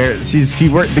girl right here. She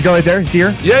worked. The girl right there. See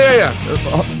her? Yeah.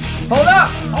 Hold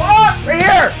up! Right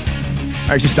here! All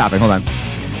right, she's stopping. Hold on.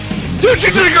 Dude,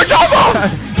 she did a good job.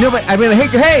 No, but I mean,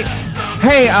 hey,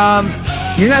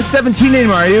 you're not 17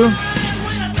 anymore, are you?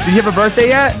 Did you have a birthday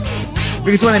yet?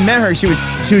 Because when I met her, she was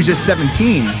just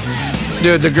 17.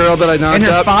 Dude, the girl that I knocked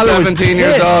up, 17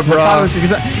 years old, bro.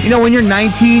 You know, when you're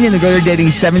 19 and the girl you're dating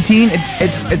is 17,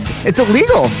 it's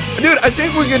illegal. Dude, I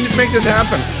think we can make this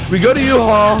happen. We go to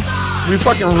U-Haul, we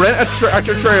fucking rent a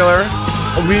tractor trailer.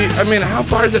 I mean, how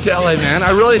far is it to LA, man?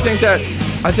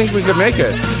 I think we could make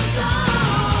it.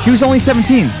 She was only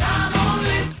 17.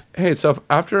 Hey, so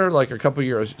after like a couple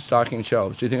years stocking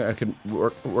shelves, do you think I could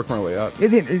work my way up?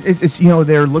 It's you know,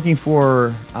 they're looking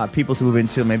for people to move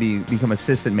into maybe become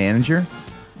assistant manager.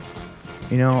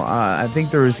 You know, I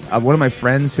think there was one of my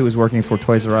friends who was working for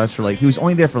Toys R Us he was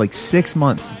only there for like 6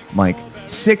 months, Mike.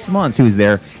 6 months he was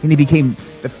there, and he became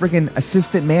the freaking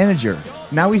assistant manager.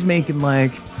 Now he's making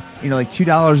like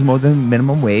 $2 more than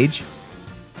minimum wage.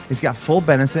 He's got full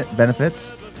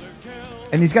benefits.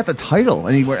 And he's got the title,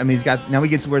 and he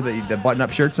gets to wear the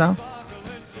button-up shirts now.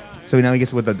 So now he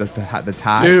gets to wear the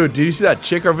tie. Dude, do you see that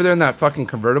chick over there in that fucking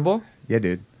convertible? Yeah,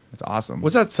 dude, that's awesome.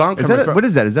 What's that song? What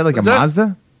is that? Is that like a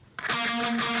Mazda?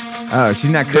 Oh, she's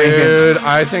not cranking. Dude,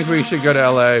 I think we should go to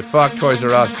LA. Fuck Toys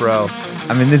R Us, bro.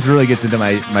 I mean, this really gets into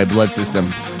my blood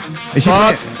system.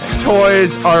 Fuck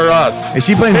Toys R Us. Is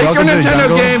she playing Welcome to the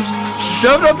Jungle? Take your Nintendo games,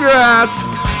 shove it up your ass.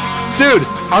 Dude,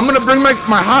 I'm going to bring my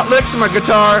hot licks and my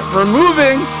guitar. We're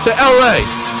moving to LA.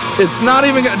 It's not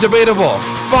even debatable.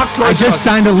 Fuck Toys R Us. I just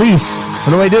signed a lease.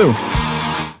 What do I do?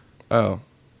 Oh.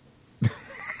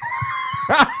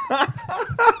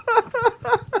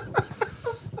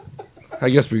 I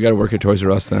guess we got to work at Toys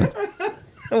R Us then.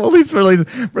 Well, at least for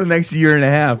the next year and a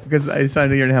half, because I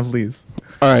signed a year and a half lease.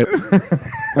 All right.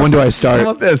 When do I start? How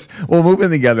about this? We'll move in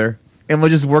together, and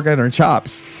we'll just work on our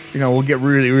chops. You know, we'll get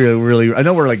really. I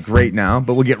know we're like great now,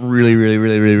 but we'll get really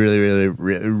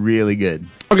good.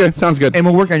 Okay, sounds good. And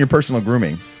we'll work on your personal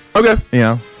grooming. Okay. You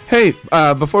know. Hey,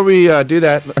 before we do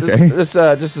that, okay.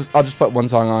 I'll just put one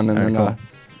song on, and then cool.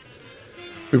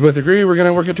 We both agree we're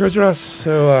gonna work at Toys R Us.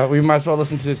 So we might as well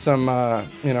listen to some, I'm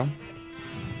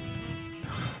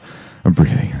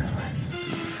breathing.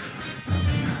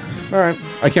 All right.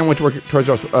 I can't wait to work at Toys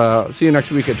R Us. See you next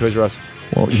week at Toys R Us.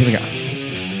 Well, here we go.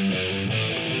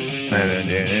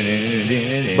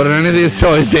 But are any of these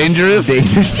toys dangerous?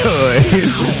 Dangerous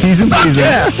toys. Tease and please.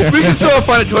 Yeah, we can still have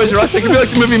fun at Toys R Us. It could be like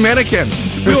the movie Mannequin.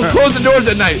 We'll close the doors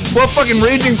at night. We'll have fucking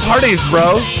raging parties,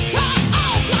 bro.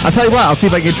 I'll tell you what. I'll see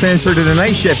if I can get transferred to the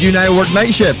night shift. You and I work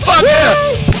night shift. Fuck yeah!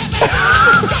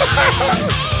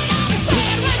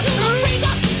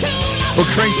 We'll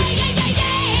crank it.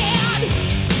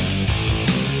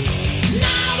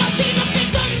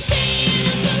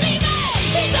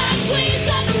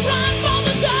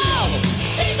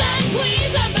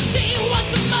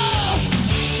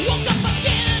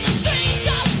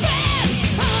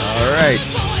 All right.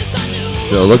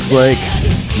 So it looks like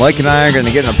Mike and I are going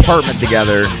to get an apartment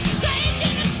together,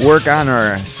 work on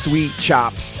our sweet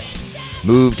chops,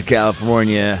 move to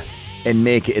California, and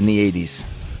make it in the 80s.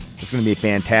 It's going to be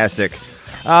fantastic.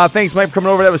 Thanks, Mike, for coming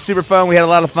over. That was super fun. We had a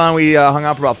lot of fun. We hung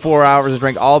out for about 4 hours and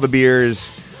drank all the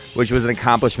beers, which was an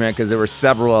accomplishment because there were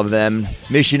several of them.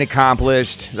 Mission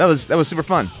accomplished. That was super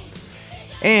fun.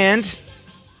 And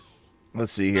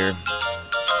let's see here.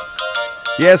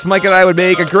 Yes, Mike and I would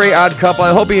make a great odd couple.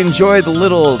 I hope you enjoyed the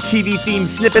little TV-themed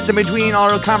snippets in between all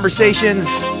our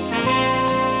conversations.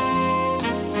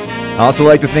 I also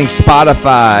like to thank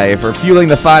Spotify for fueling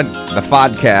the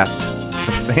Fodcast.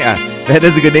 Yeah, that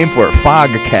is a good name for it,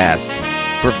 Fogcast.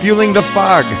 For fueling the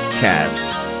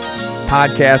Fogcast.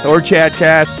 Podcast or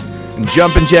Chadcast.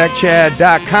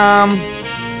 JumpinJackChad.com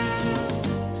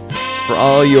for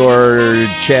all your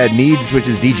Chad needs, which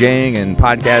is DJing and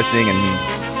podcasting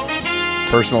and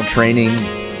personal training.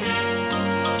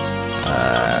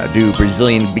 Do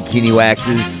Brazilian bikini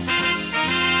waxes.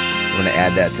 I'm going to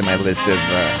add that to my list of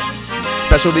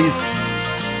specialties.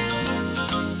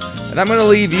 And I'm going to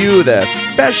leave you with a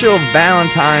special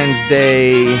Valentine's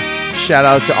Day shout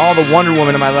out to all the Wonder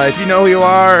Woman in my life. You know who you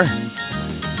are.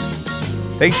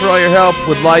 Thanks for all your help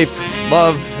with life,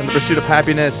 love, and the pursuit of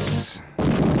happiness.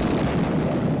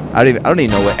 I don't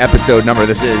even know what episode number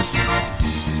this is.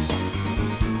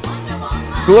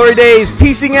 Glory Days,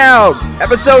 peacing out.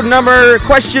 Episode number ?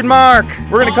 We're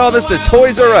going to call this the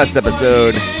Toys R Us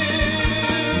episode.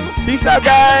 Peace out,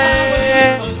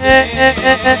 guys.